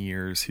last 10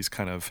 years, he's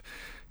kind of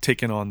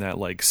taken on that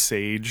like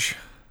sage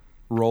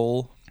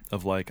role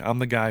of like, I'm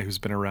the guy who's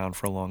been around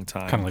for a long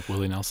time. Kind of like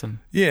Willie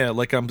Nelson. Yeah.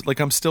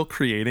 I'm still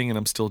creating and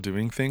I'm still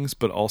doing things,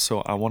 but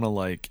also I want to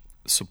like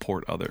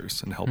support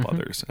others and help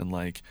others, and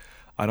like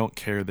I don't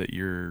care that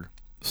you're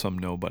some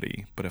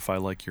nobody, but if I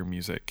like your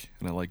music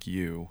and I like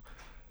you,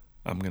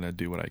 I'm gonna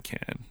do what I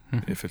can.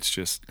 If it's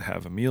just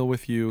have a meal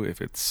with you,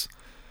 if it's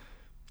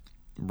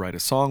write a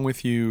song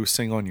with you,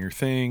 sing on your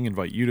thing,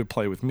 invite you to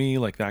play with me,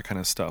 like that kind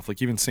of stuff.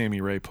 Like even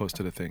Sammy Ray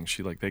posted a thing,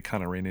 she like they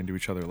kind of ran into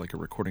each other like a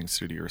recording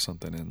studio or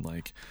something, and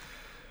like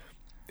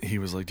he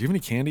was like, do you have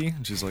any candy?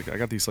 And she's like, I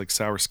got these like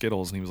sour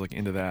Skittles, and he was like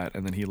into that,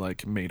 and then he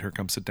like made her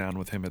come sit down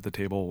with him at the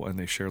table, and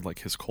they shared like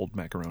his cold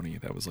macaroni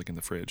that was like in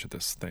the fridge at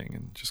this thing,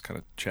 and just kind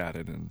of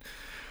chatted. And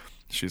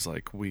she's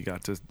like, we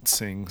got to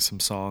sing some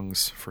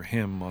songs for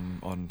him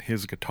on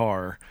his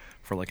guitar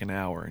for like an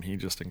hour, and he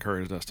just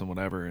encouraged us and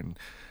whatever. And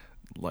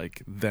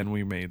like then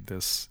we made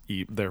this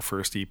their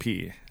first EP,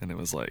 and it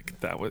was like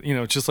that was, you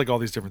know, just like all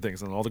these different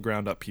things and all the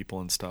Ground Up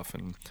people and stuff.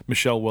 And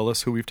Michelle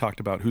Willis, who we've talked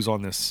about, who's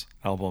on this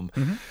album,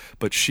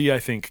 but she I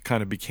think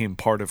kind of became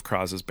part of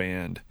Cros's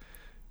band,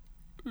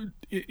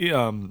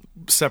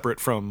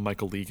 separate from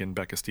Michael League and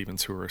Becca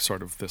Stevens, who are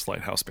sort of this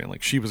Lighthouse band.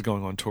 Like she was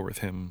going on tour with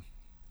him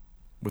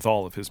with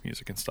all of his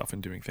music and stuff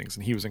and doing things,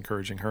 and he was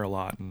encouraging her a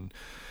lot and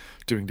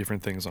doing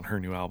different things on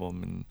her new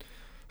album. And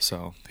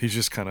so he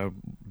just kind of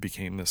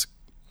became this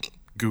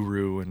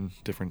guru and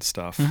different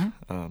stuff.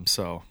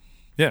 So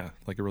yeah,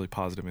 like a really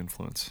positive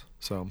influence.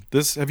 So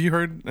have you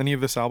heard any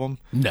of this album?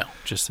 No,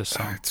 just this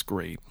song. It's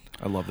great.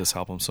 I love this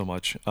album so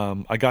much.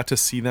 I got to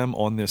see them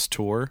on this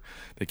tour.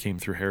 They came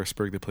through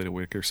Harrisburg. They played at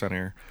Whitaker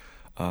Center.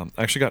 I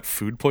actually got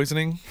food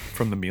poisoning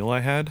from the meal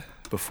I had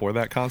before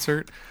that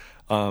concert,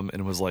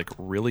 and was like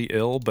really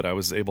ill, but I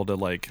was able to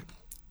like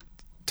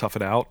tough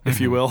it out,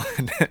 if you will,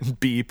 and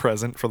be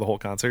present for the whole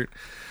concert,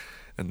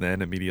 and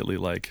then immediately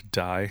like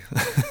die.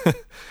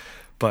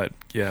 But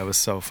yeah, it was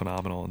so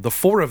phenomenal. The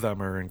 4 of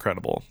them are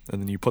incredible,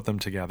 and then you put them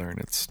together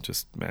and it's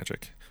just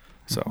magic.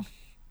 So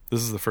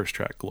this is the first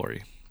track,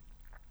 Glory,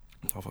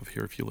 off of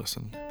Here If You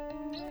Listen.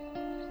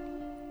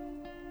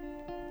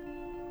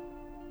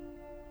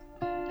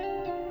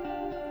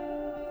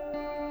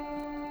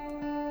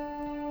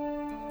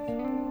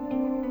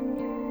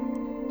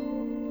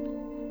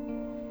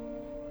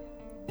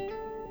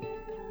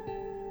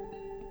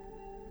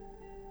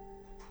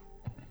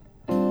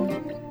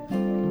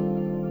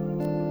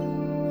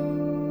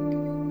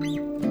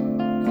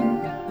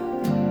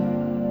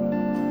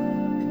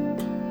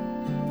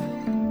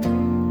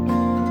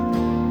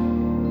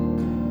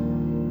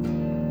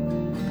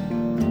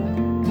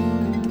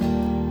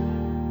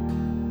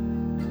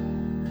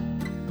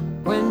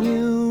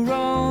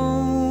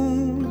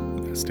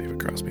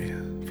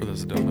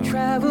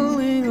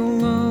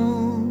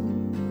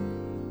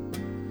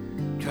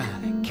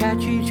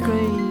 catch each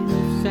grain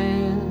of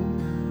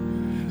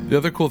sand. The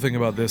other cool thing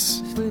about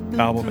this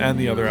album and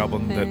the other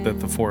album that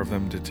the four of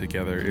them did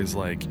together is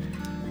like,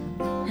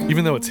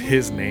 even though it's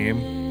his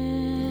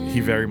name, he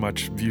very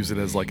much views it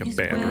as like a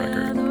band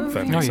record, if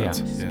that makes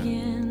sense. Yeah.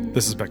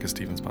 This is Becca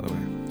Stevens, by the way.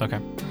 Okay.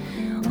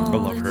 I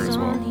love her as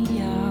well. And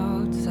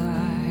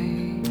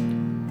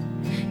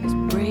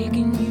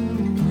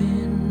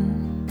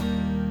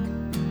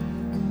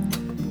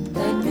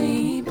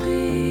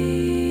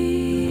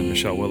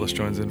Michelle Willis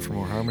joins in for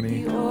more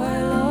harmony.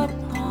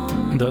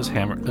 Those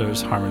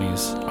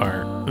harmonies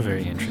are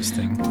very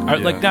interesting.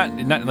 Like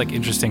not like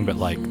interesting, but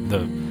like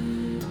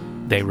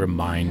they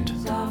remind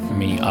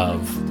me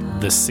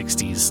of the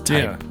 60s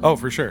type. Yeah. Oh,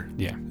 for sure.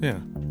 Yeah. Yeah.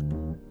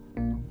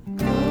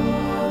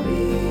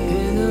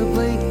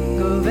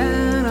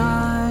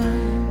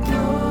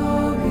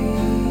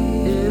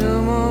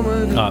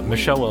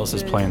 Michelle Willis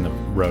is playing the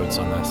Rhodes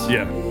on this.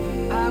 Yeah.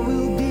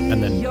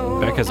 And then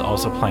Becca's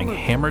also playing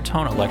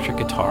Hammertone electric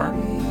guitar.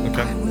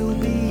 Okay.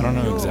 I don't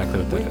know exactly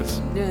what that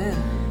is.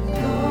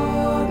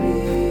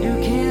 You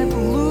can't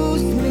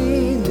lose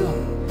me,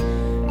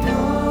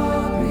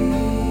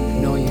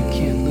 no, you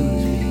can't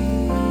lose me.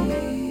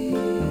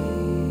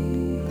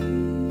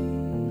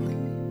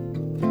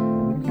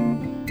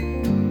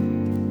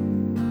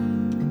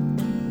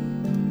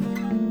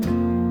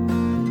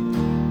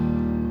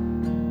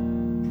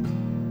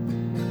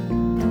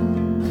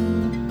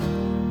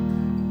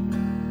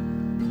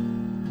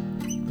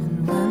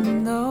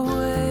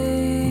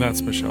 And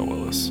that's Michelle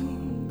Willis,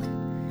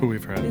 who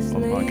we've had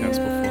on the podcast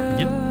before.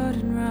 Yep.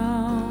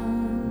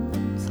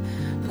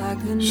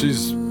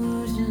 She's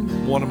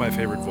one of my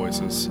favorite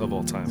voices of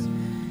all time.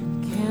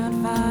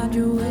 Can't find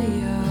your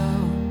way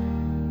out.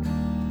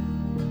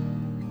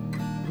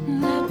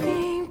 Let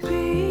me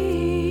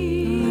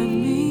be. Let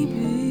me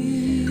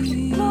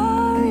be.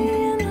 Glory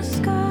in the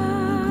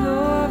sky.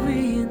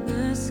 Glory in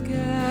the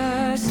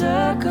sky.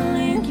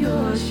 Circling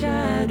your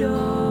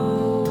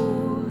shadow.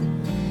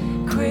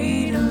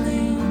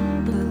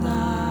 Cradling the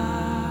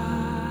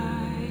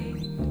light.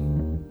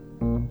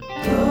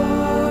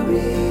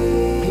 Glory.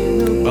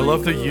 I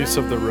love the use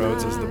of the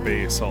Rhodes as the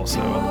bass also.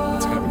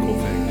 That's kind of a cool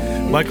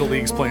thing. Michael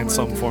League's playing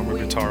some form of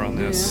guitar on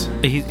this.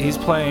 He's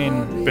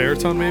playing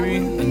Baritone, maybe?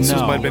 This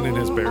No. might have been in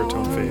his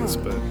baritone phase,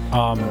 but...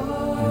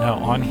 no,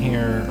 on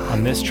here,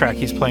 on this track,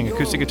 he's playing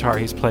acoustic guitar.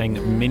 He's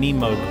playing mini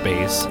Moog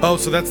bass. Oh,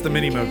 so that's the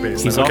mini Moog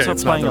bass. He's then. Okay, also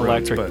it's not playing the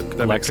Rhodes, electric but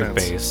that makes electric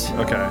sense.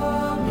 bass. Okay.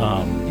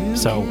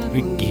 So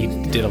he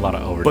did a lot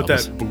of overdubs. But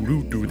that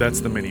boo-doo-doo,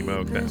 that's the mini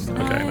Moog then.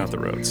 Okay, not the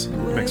Rhodes.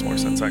 Makes more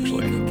sense,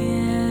 actually.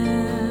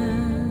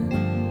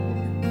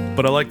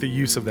 But I like the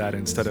use of that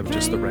instead of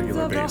just the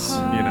regular bass,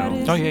 you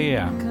know? Oh,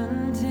 yeah.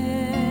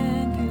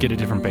 Get a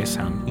different bass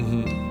sound.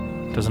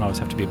 Mm-hmm. Doesn't always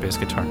have to be a bass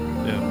guitar.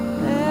 Yeah.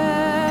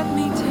 Let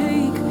me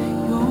take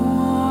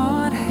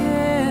your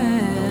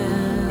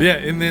hand. Yeah,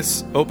 in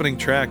this opening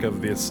track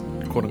of this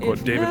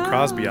quote-unquote David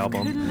Crosby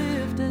album,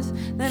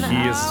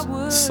 he is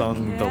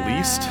sung the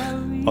least,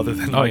 other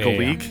than Michael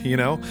League, you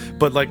know?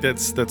 But, like,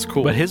 that's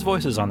cool. But his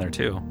voice is on there,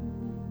 too.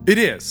 It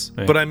is.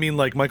 Yeah. But, I mean,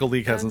 like, Michael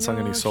League hasn't sung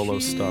any solo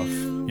stuff,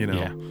 you know?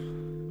 Yeah.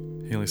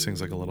 He only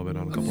sings, like, a little bit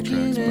on a couple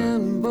tracks, but...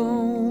 And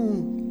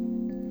bone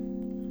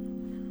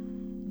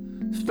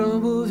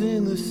stumbles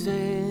in the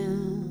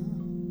sand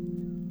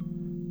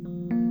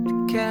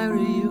to carry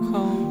you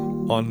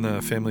home. On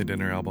the Family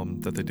Dinner album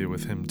that they did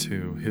with him,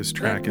 too, his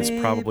track is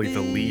probably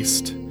the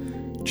least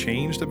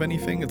changed of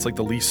anything. It's like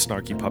the least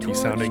snarky puppy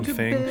sounding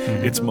thing.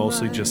 Mm-hmm. It's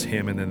mostly just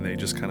him, and then they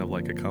just kind of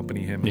like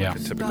accompany him in Yeah. like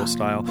a typical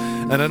style.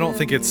 And I don't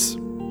think it's...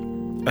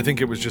 I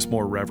think it was just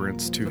more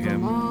reverence to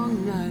him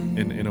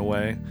in a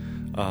way.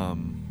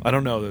 I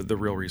don't know the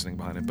real reasoning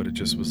behind it, but it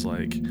just was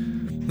like...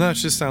 No, it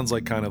just sounds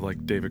like kind of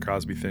like David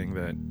Crosby thing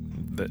that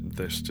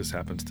this just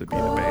happens to be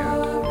the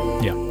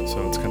band. Yeah.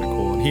 So it's kind of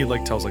cool. And he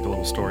like tells like a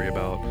little story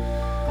about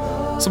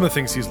some of the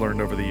things he's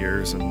learned over the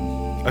years, and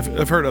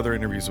I've heard other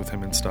interviews with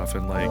him and stuff,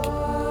 and like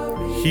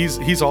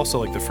he's also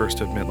like the first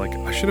to admit like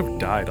I should have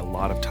died a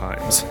lot of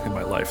times in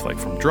my life, like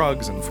from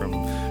drugs and from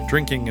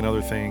drinking and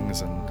other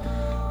things, and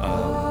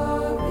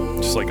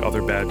just like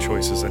other bad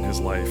choices in his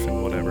life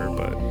and whatever.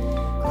 But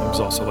he was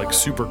also like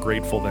super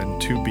grateful then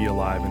to be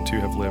alive and to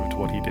have lived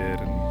what he did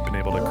and been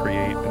able to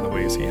create in the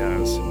ways he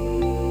has.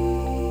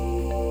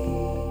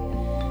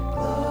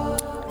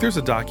 There's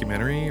a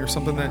documentary or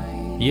something that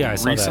Yeah, I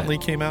saw recently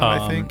that. came out,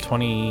 I think.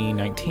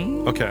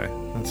 2019? Okay,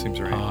 that seems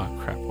right.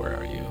 Crap, where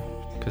are you?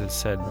 Because it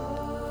said...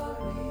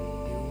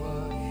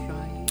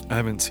 I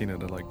haven't seen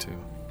it. I'd like to.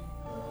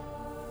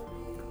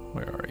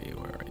 Where are you?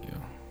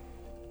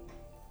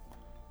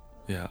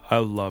 Yeah, I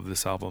love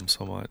this album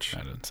so much.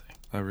 I didn't see.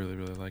 I really,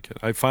 really like it.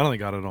 I finally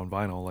got it on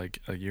vinyl like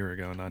a year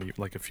ago, not even,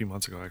 like a few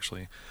months ago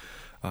actually.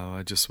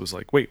 I just was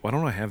like, wait, why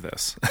don't I have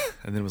this?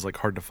 And then it was like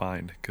hard to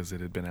find because it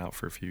had been out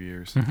for a few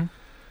years. Mm-hmm.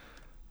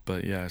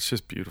 But yeah, it's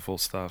just beautiful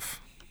stuff.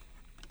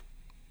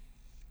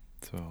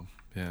 So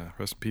yeah,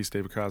 rest in peace,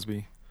 David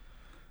Crosby.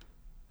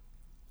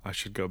 I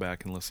should go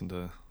back and listen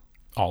to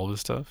All of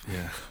his stuff.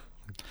 yeah.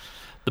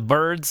 The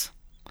Byrds.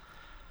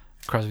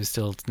 Crosby,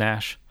 Stills,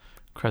 Nash.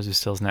 Crosby,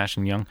 Stills, Nash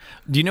and Young.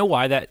 Do you know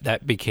why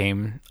that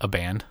became a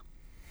band?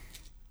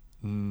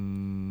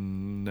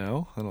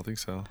 No, I don't think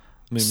so.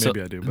 I mean,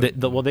 maybe I do.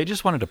 But, they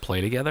just wanted to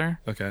play together.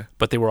 Okay.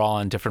 But they were all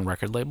on different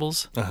record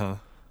labels. Uh-huh.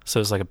 So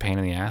it was like a pain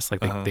in the ass.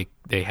 Like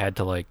they had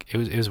to like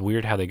it was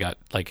weird how they got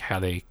like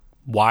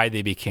why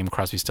they became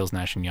Crosby, Stills,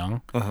 Nash and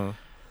Young. Uh-huh.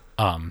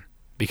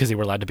 Because they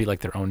were allowed to be like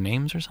their own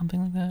names or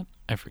something like that.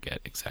 I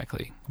forget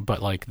exactly.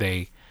 But like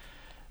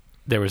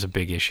there was a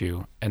big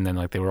issue, and then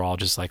like they were all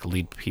just like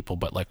lead people,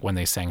 but like when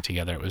they sang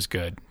together it was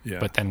good. Yeah.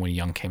 But then when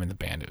Young came in the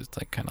band, it was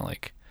like kind of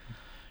like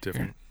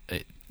different.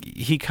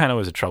 He kind of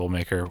was a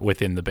troublemaker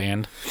within the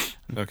band.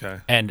 Okay.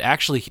 And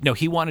actually, no,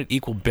 he wanted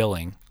equal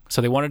billing.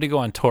 So they wanted to go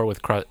on tour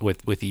with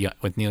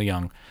Neil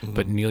Young,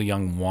 but Neil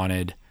Young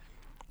wanted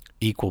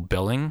equal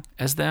billing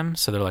as them.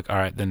 So they're like, all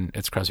right, then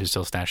it's Crosby,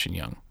 Stills, Nash and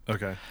Young.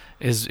 Okay.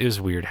 It was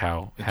weird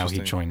how he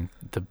joined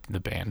the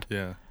band.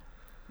 Yeah.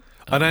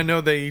 And I know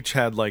they each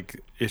had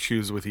like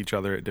issues with each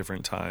other at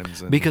different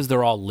times. And Because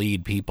they're all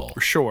lead people.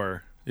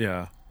 Sure.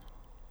 Yeah.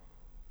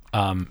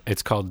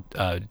 It's called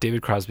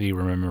David Crosby,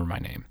 Remember My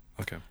Name.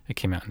 Okay. It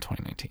came out in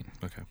 2019.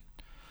 Okay.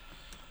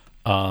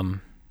 Yeah.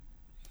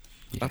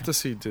 I have to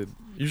see.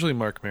 Usually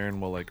Mark Maron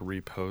will like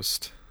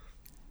repost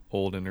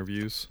old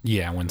interviews.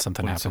 Yeah, when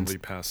something when happens. somebody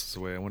passes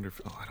away. I wonder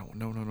if. Oh, I don't.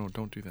 No.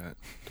 Don't do that.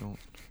 Don't.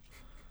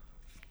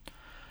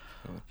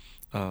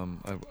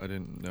 I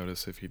didn't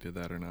notice if he did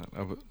that or not.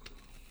 I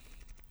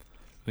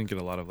didn't get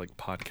a lot of like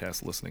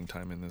podcast listening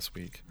time in this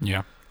week.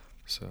 Yeah.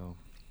 So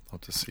I'll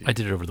have to see. I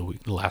did it over the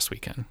last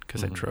weekend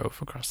because I drove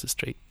across the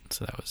state,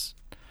 so that was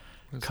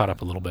caught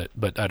up a little bit.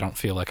 But I don't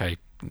feel like I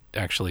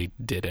actually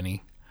did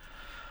any.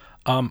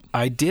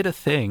 I did a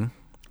thing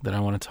that I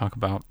want to talk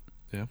about.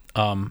 Yeah.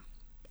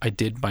 I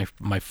did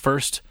my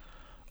first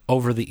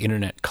over the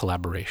internet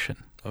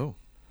collaboration. Oh.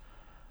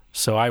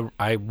 So I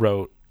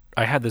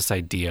had this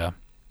idea,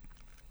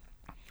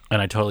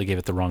 and I totally gave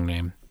it the wrong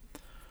name.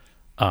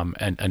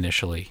 And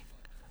initially,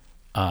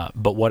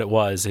 but what it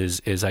was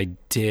is I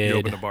did. You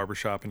opened a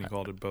barbershop and you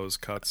called it Bo's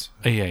Cuts.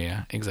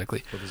 Yeah,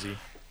 exactly. With a Z.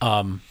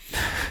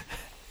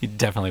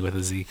 Definitely with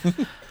a Z.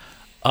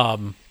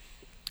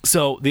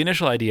 So the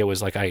initial idea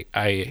was like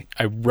I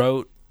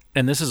wrote,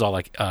 and this is all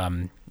like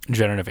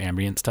generative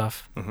ambient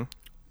stuff.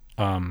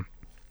 And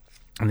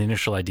the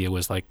initial idea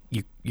was like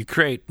you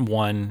create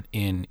one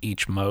in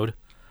each mode.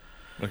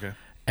 Okay.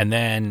 And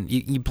then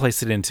you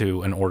place it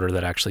into an order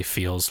that actually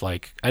feels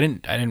like I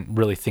didn't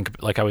really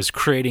think like I was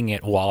creating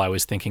it while I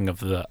was thinking of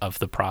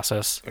the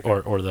process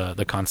or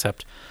the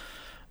concept.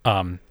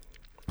 So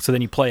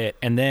then you play it,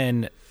 and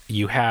then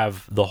you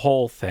have the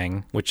whole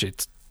thing, which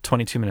it's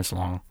 22 minutes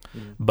long,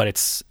 but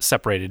it's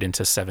separated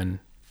into 7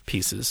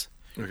 pieces.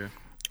 Okay.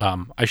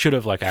 I should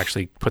have like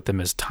actually put them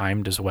as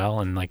timed as well,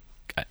 and like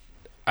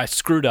I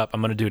screwed up.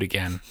 I'm gonna do it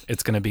again.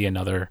 It's gonna be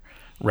another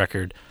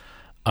record.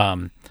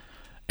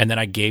 And then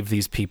I gave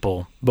these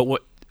people, but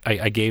what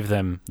I gave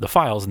them the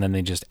files, and then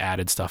they just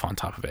added stuff on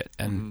top of it.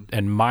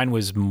 And mine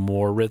was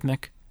more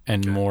rhythmic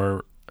and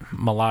more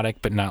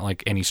melodic, but not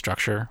like any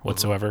structure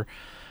whatsoever.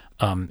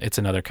 It's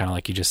another kind of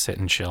like you just sit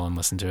and chill and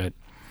listen to it.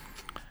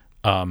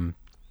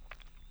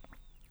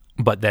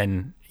 But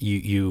then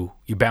you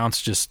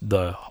bounce just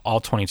all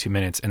 22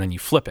 minutes, and then you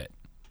flip it.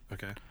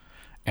 Okay.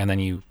 And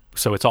then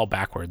so it's all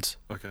backwards.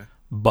 Okay.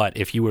 But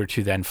if you were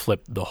to then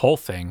flip the whole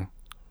thing,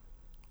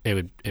 it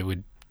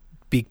would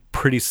be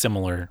pretty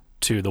similar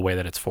to the way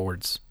that it's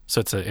forwards. So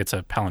it's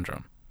a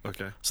palindrome.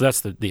 Okay. So that's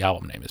the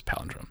album name is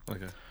Palindrome.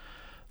 Okay.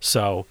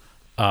 So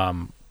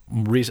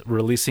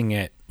releasing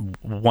it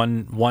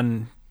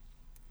one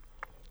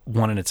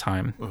at a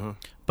time,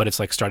 but it's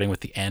like starting with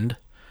the end.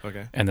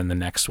 Okay. And then the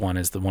next one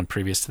is the one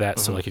previous to that.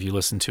 So like if you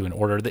listen to an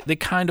order, they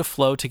kind of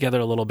flow together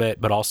a little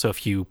bit, but also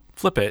if you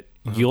flip it,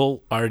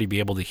 you'll already be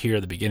able to hear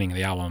the beginning of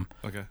the album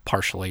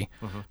partially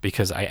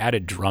because I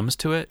added drums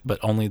to it, but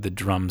only the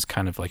drums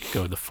kind of like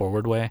go the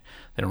forward way.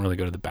 They don't really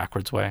go to the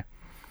backwards way.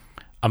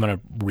 I'm going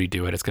to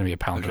redo it. It's going to be a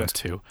Palindromes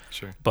too.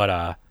 Sure.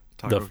 But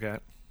Taco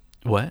Cat.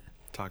 What?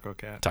 Taco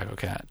Cat. Taco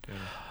Cat. Yeah.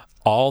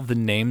 All the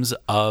names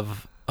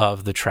of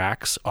the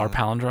tracks are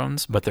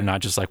palindromes, but they're not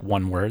just like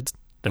one word.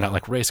 They're not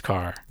like race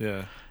car.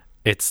 Yeah.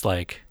 It's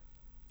like,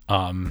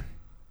 crap,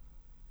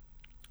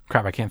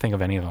 I can't think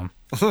of any of them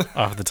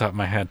off the top of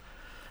my head.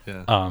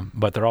 Yeah.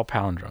 But they're all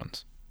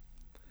palindromes.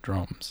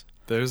 Dromes.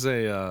 There's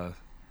a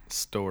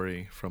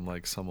story from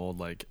like some old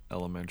like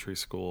elementary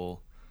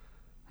school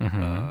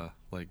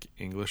like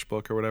English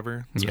book or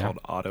whatever. It's called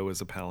Otto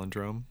is a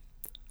Palindrome.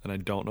 And I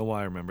don't know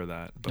why I remember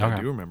that, but I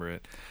do remember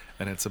it.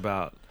 And it's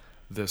about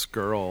this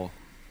girl,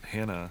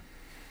 Hannah,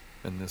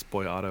 and this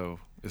boy Otto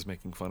is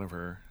making fun of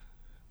her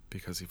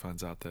because he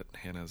finds out that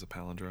Hannah is a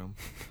palindrome.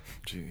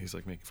 He's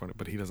like making fun of,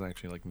 but he doesn't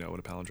actually like know what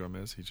a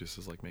palindrome is. He just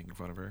is like making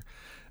fun of her.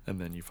 And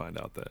then you find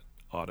out that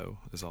Otto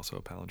is also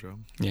a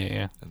palindrome.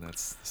 Yeah. And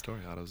that's the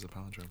story. Otto's a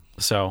palindrome.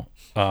 So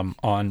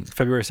on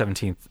February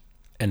 17th,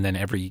 and then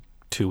every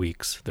 2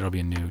 weeks, there'll be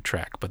a new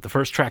track. But the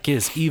first track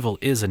is Evil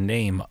is a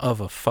Name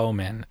of a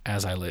Foeman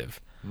As I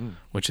Live,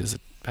 which is a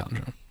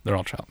palindrome. They're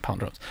all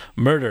palindromes.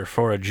 Murder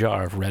for a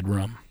Jar of Red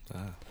Rum.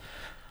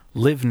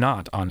 Live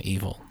not on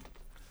evil.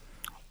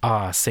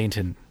 Ah,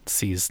 Satan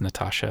sees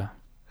Natasha.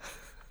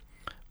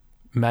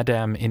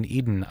 Madame, in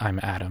Eden I'm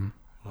Adam.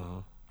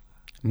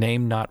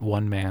 Name not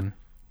one man.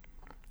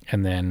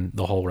 And then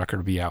the whole record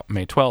will be out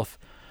May 12th.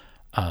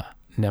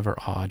 Never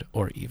odd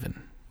or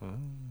even.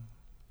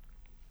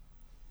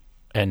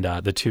 And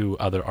the two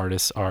other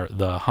artists are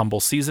The Humble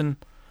Season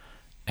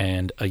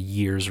and A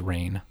Year's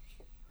Reign.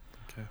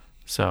 Okay.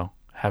 So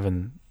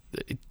having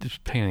it's a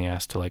pain in the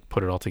ass to like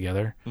put it all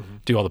together,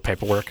 do all the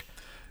paperwork,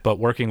 but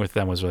working with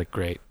them was like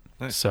great.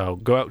 Nice. So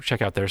go out,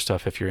 check out their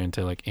stuff if you're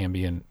into like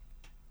ambient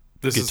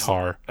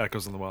guitar. Is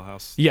Echoes in the Well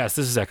House. Yes,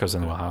 this is Echoes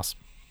in the Well House.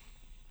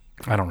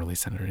 I don't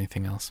release it or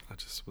anything else. I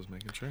just was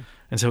making sure.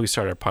 Until we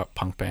started our pop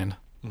punk band.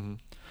 Mm-hmm.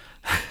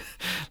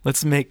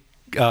 Let's make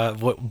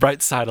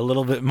Bright Side a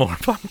little bit more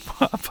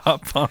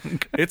pop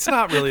punk. It's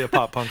not really a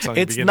pop punk song.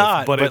 It's to begin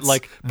not, with, but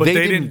like they they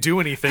didn't didn't do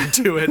anything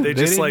to it. They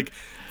just didn't- like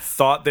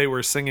thought they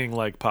were singing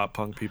like pop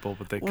punk people,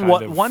 but they kind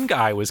of one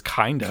guy was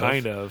kind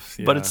of,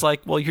 yeah. but it's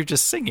like, well, you're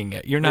just singing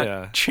it. You're not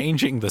Yeah.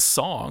 changing the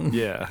song.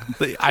 yeah.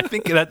 I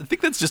think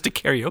that's just a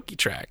karaoke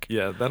track.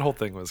 Yeah, that whole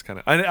thing was kind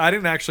of. I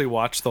didn't actually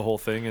watch the whole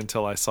thing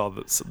until I saw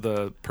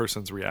the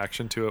person's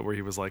reaction to it, where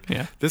he was like,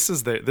 Yeah. this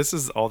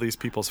is all these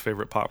people's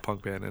favorite pop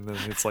punk band," and then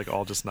it's like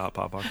all just not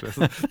pop punk.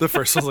 The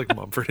first was like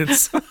Mumford and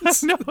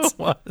Sons. No, it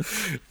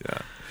was. Yeah,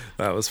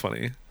 that was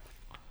funny.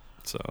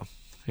 So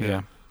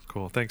Yeah.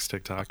 cool. Thanks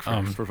TikTok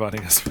for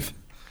providing us with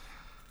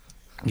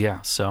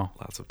Yeah. So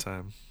lots of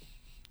time.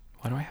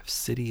 why do I have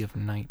City of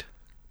Night?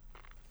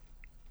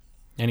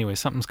 Anyway,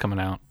 something's coming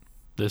out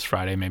this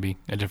Friday. Maybe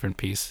a different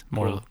piece.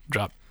 More Cool.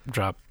 drop.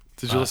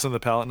 Did you listen to the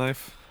Palette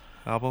Knife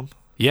album?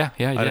 Yeah. I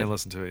did. I didn't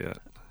listen to it yet.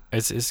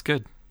 It's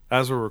good.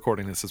 As we're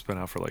recording this, it's been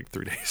out for like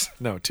 3 days.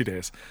 No, 2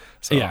 days.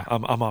 So Yeah.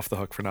 I'm off the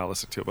hook for not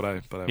listening to it, but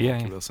I Yeah.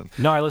 want to listen.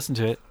 No, I listened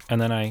to it,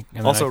 and then I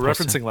Also, I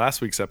posted- referencing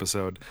last week's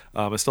episode,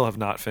 I still have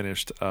not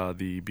finished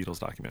the Beatles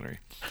documentary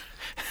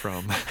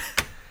from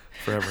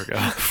forever ago.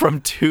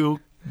 from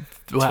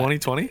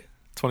 2020?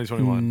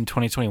 2021.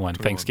 2021,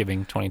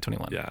 Thanksgiving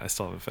 2021. Yeah, I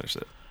still haven't finished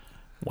it.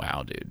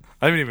 Wow, dude.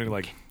 I haven't even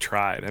like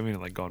tried. I haven't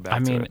even like gone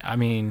back to it. I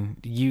mean,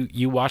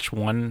 you watch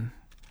one.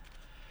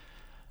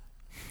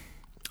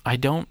 I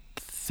don't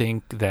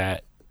think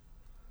that,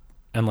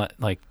 unless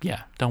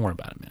don't worry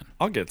about it, man.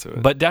 I'll get to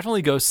it. But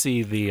definitely go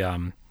see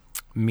the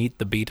Meet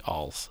the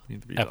Beat-Alls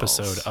Meet the Beat-Alls.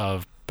 episode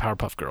of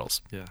Powerpuff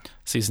Girls, Yeah,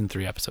 season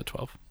 3, episode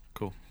 12.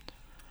 cool.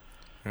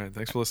 All right,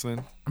 thanks for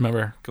listening.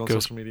 Remember, Go on go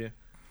social media.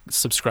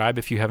 subscribe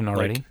if you haven't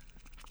already. Like,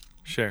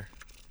 share,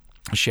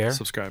 Share.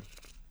 subscribe.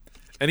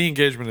 Any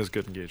engagement is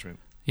good engagement.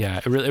 Yeah,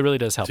 it really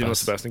does help Do you know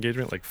what's us. the best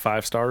engagement? Like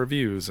 5-star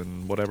reviews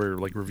and whatever.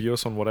 Like review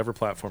us on whatever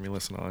platform you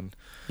listen on.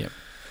 Yep.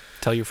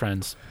 Tell your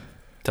friends.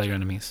 Tell your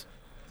enemies.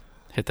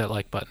 Hit that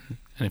like button.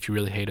 And if you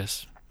really hate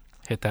us,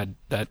 hit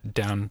that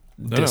down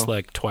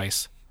dislike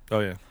twice. Oh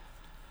yeah.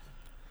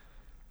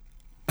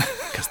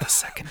 Because the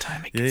second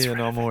time it Yeah, gets yeah, rid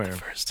no, of I'm it aware. the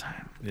first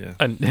time. Yeah.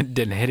 And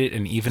then hit it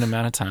an even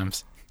amount of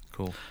times.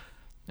 Cool.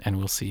 And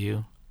we'll see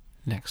you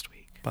next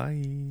week.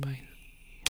 Bye. Bye.